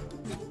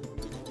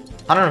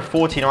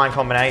 149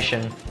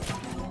 combination.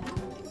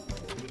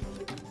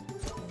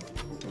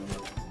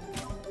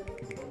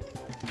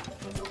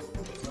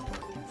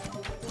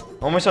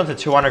 Almost onto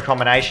 200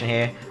 combination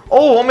here.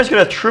 Oh, almost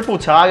got a triple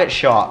target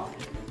shot.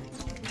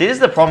 This is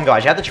the problem,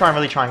 guys. You have to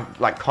really try and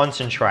like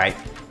concentrate.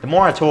 The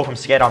more I talk, I'm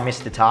scared I'll miss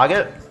the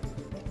target.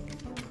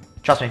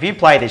 Trust me, if you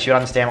play this, you'll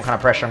understand what kind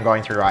of pressure I'm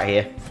going through right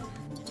here.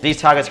 These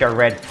targets go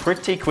red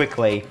pretty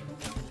quickly.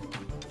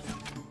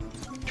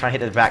 Trying to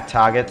hit the back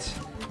targets.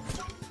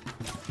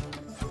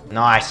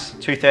 Nice.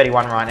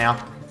 231 right now.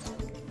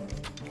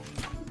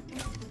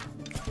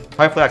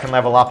 Hopefully I can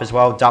level up as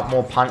well. Dump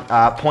more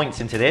points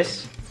into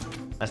this.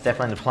 That's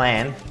definitely the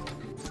plan.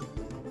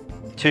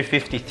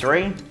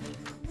 253.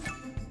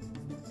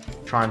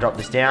 Try and drop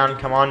this down.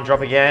 Come on,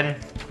 drop again.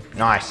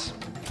 Nice.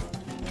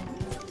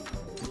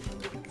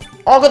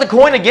 Oh, I got the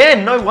coin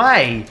again. No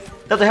way.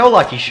 That's a hell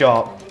lucky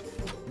shot.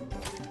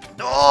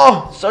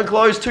 Oh, so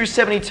close.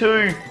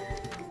 272.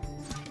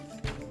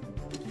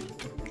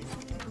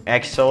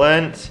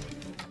 Excellent.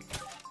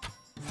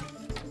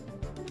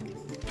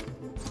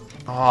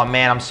 Oh,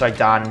 man, I'm so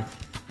done.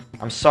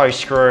 I'm so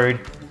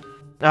screwed.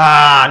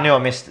 Ah, I knew I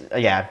missed.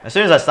 Yeah, as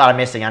soon as I started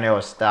missing, I knew I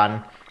was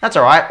done. That's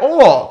alright.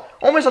 Oh,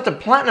 almost up to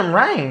platinum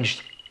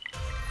ranged.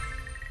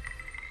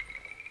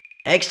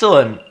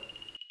 Excellent.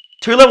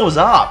 2 levels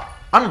up.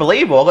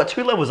 Unbelievable. I got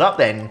 2 levels up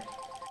then.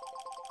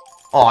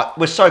 Oh,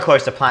 we're so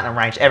close to platinum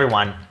range.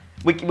 Everyone,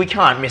 we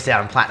can't miss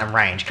out on platinum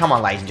range. Come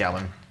on, ladies and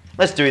gentlemen.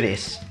 Let's do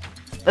this.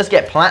 Let's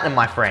get platinum,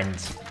 my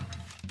friends.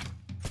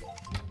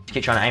 Just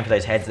keep trying to aim for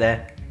those heads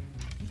there.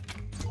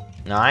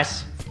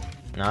 Nice.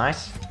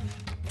 Nice.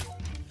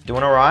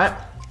 Doing alright.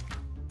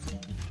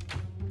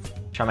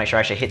 Try to make sure I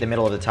actually hit the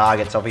middle of the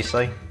targets,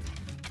 obviously.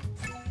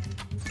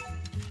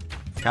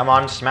 Come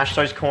on, smash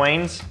those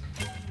coins.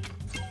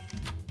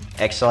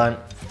 Excellent.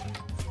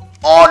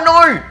 Oh,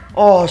 no!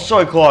 Oh,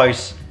 so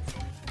close.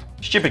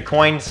 Stupid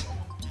coins.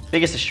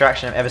 Biggest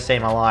distraction I've ever seen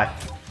in my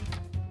life.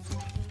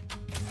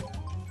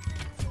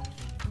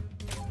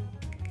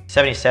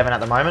 77 at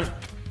the moment.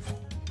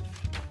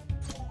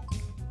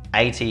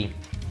 80.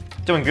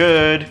 Doing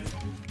good.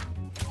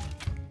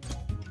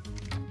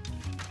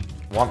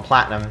 Want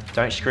platinum.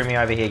 Don't screw me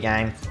over here,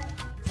 game.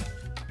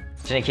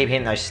 Just need to keep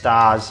hitting those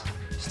stars.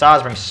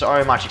 Stars bring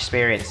so much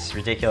experience. It's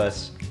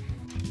ridiculous.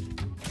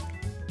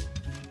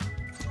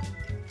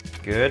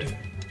 Good.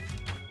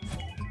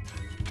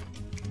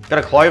 Got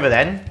a clover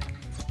then.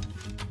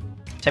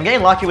 So I'm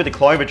getting lucky with the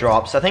clover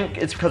drops. I think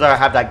it's because I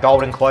have that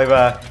golden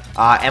clover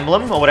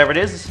emblem or whatever it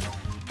is.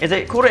 Is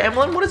it called an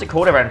emblem? What is it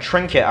called? Around a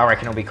trinket, I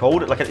reckon it'll be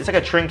called. It's like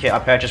a trinket I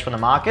purchased from the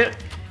market.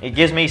 It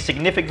gives me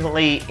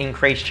significantly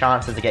increased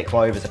chances to get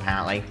clovers,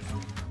 apparently.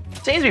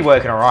 Seems to be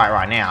working alright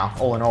right now,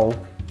 all in all.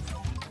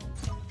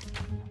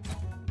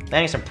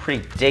 Landing some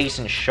pretty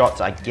decent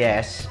shots, I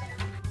guess.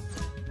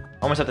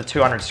 Almost up to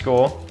 200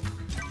 score.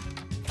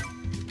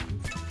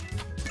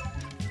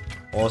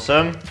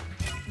 Awesome.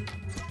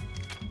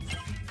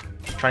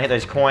 Trying to hit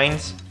those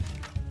coins.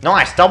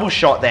 Nice, double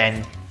shot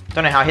then.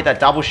 Don't know how I hit that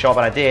double shot,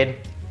 but I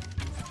did.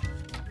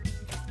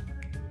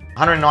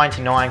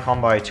 199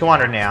 combo,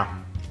 200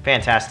 now.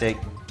 Fantastic.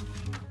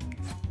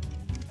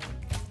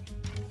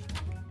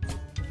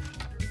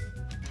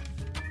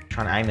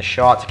 Trying to aim the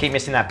shots. Keep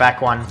missing that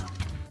back one.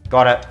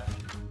 Got it.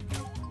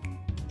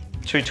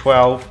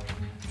 212.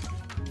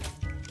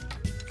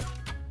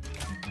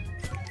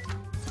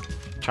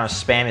 Trying to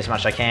spam as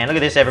much as I can. Look at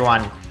this,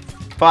 everyone.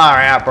 Far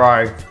out,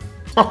 bro.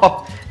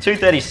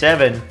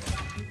 237.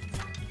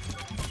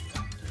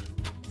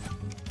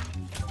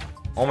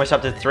 Almost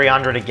up to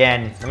 300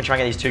 again. Let me try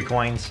and get these 2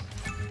 coins.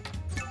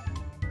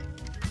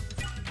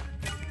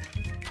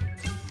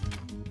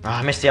 Oh,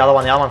 I missed the other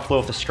one. The other one flew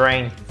off the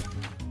screen.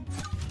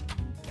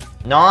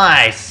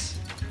 Nice.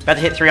 About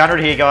to hit 300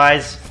 here,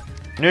 guys.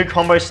 New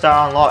combo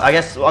star unlocked. I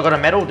guess I got a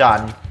medal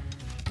done.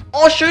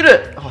 Oh, shoot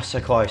it. Oh,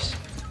 so close.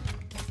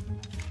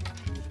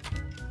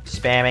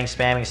 Spamming,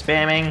 spamming,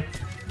 spamming.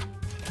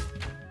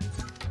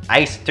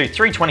 Ace, dude,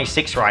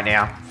 326 right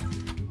now.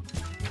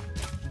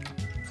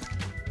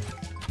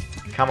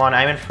 Come on,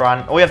 aim in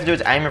front. All you have to do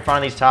is aim in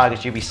front of these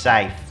targets, you'll be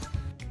safe.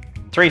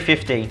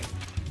 350.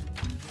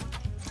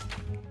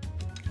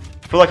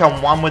 I feel like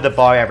I'm one with the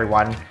bow,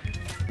 everyone.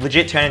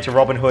 Legit turn into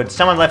Robin Hood.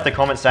 Someone left a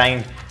comment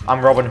saying,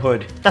 I'm Robin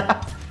Hood.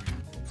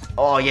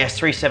 Oh, yes,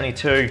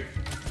 372.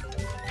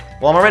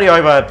 Well, I'm already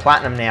over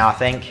platinum now, I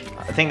think.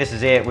 I think this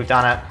is it. We've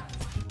done it.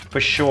 For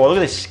sure. Look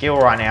at this skill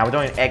right now. We're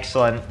doing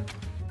excellent.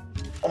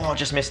 Oh,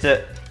 just missed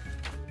it.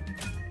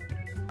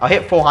 I'll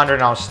hit 400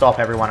 and I'll stop,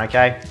 everyone,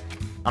 okay?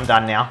 I'm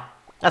done now.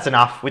 That's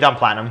enough. We're done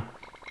platinum.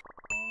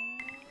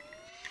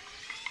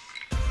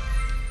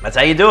 That's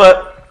how you do it.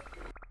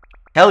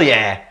 Hell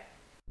yeah.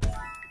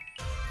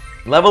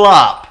 Level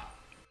up.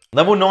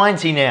 Level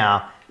 90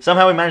 now.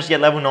 Somehow we managed to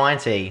get level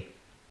 90.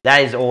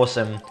 That is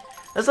awesome.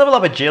 Let's level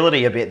up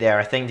agility a bit there,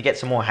 I think, to get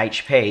some more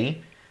HP.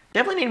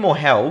 Definitely need more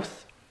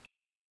health.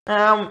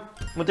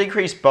 We'll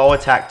decrease bow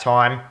attack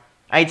time.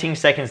 18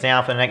 seconds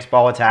now for the next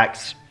bow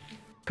attacks.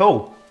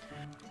 Cool.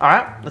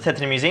 Alright, let's head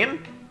to the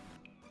museum.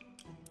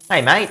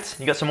 Hey mate,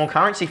 you got some more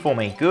currency for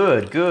me.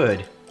 Good,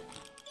 good.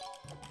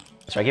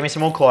 Sorry, give me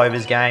some more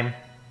clovers, game.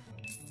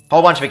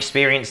 Whole bunch of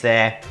experience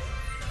there.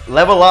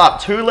 Level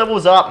up, 2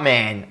 levels up,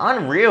 man.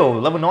 Unreal,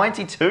 level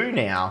 92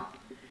 now.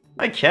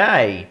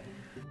 Okay.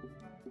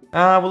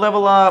 We'll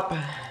level up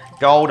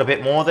gold a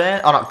bit more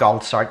there. Oh, not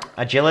gold, sorry.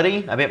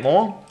 Agility a bit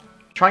more.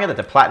 Try and get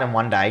that to platinum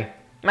one day.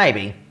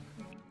 Maybe.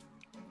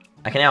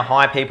 I can now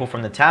hire people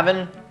from the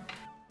tavern.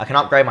 I can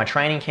upgrade my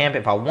training camp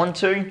if I want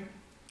to.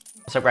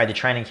 Let's upgrade the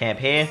training camp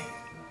here.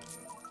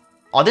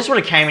 Oh, this would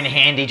have came in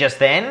handy just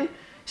then.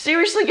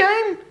 Seriously,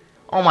 game?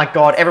 Oh my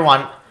god,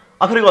 everyone.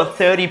 I could have got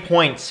 30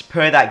 points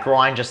per that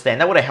grind just then.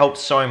 That would have helped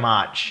so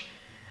much.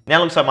 Now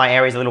it looks like my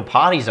area's a little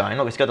party zone.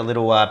 Look, it's got the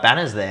little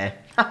banners there.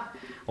 Or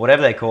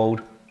whatever they're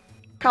called.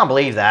 Can't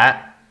believe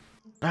that.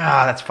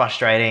 Ah, that's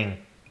frustrating.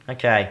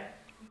 Okay.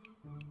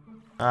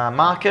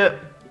 Market.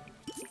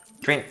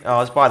 Drink. Oh,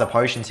 let's buy the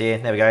potions here.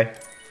 There we go.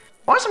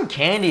 Buy some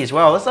candy as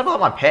well. Let's level up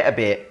my pet a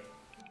bit.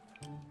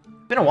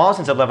 It's been a while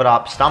since I've leveled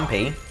up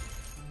Stumpy.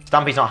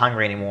 Stumpy's not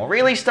hungry anymore.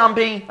 Really,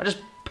 Stumpy? I just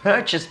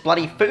purchased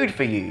bloody food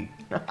for you.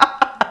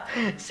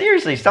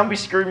 Seriously, Stumpy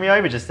screwed me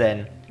over just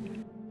then.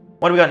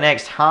 What do we got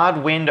next? Hard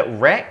Wind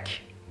Wreck.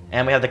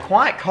 And we have the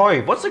Quiet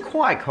Cove. What's the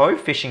Quiet Cove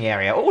fishing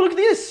area? Oh, look at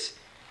this.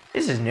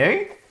 This is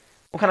new.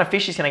 What kind of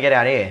fishies can I get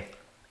out here?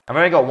 I've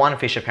already got one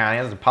fish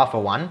apparently. There's a puffer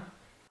one.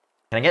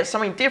 Can I get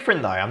something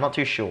different though? I'm not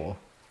too sure.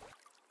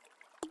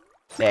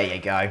 There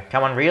you go.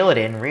 Come on, reel it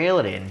in. Reel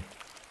it in.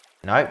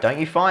 Nope, don't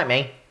you fight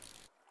me.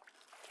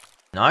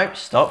 Nope,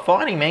 stop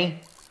fighting me.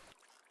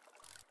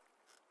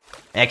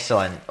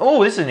 Excellent.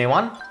 Oh, this is a new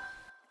one.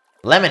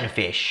 Lemon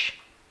fish.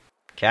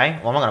 Okay,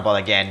 well, I'm not going to bother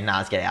again. Nah,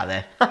 let's get out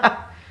of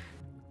there.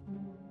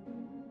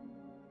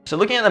 So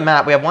looking at the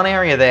map, we have one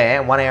area there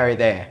and one area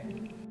there.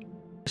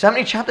 So how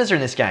many chapters are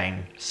in this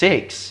game?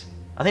 6.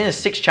 I think there's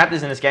 6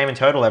 chapters in this game in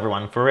total,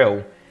 everyone. For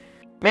real.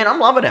 Man, I'm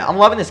loving it. I'm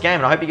loving this game,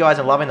 and I hope you guys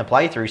are loving the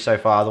playthrough so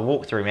far, the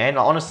walkthrough, man.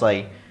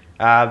 Honestly,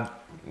 yeah,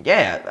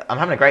 I'm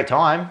having a great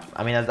time.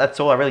 I mean, that's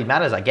all that really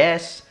matters, I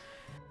guess.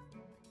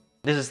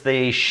 This is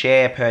the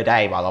share per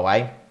day, by the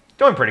way.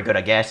 Doing pretty good,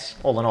 I guess,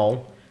 all in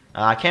all.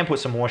 I can put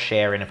some more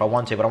share in if I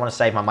want to, but I want to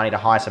save my money to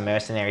hire some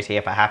mercenaries here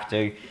if I have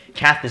to.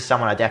 Kath is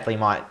someone I definitely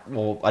might,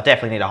 well, I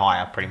definitely need to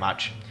hire, pretty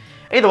much.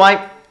 Either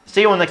way,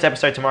 see you on the next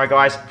episode tomorrow,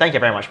 guys. Thank you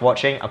very much for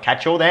watching. I'll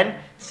catch you all then.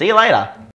 See you later.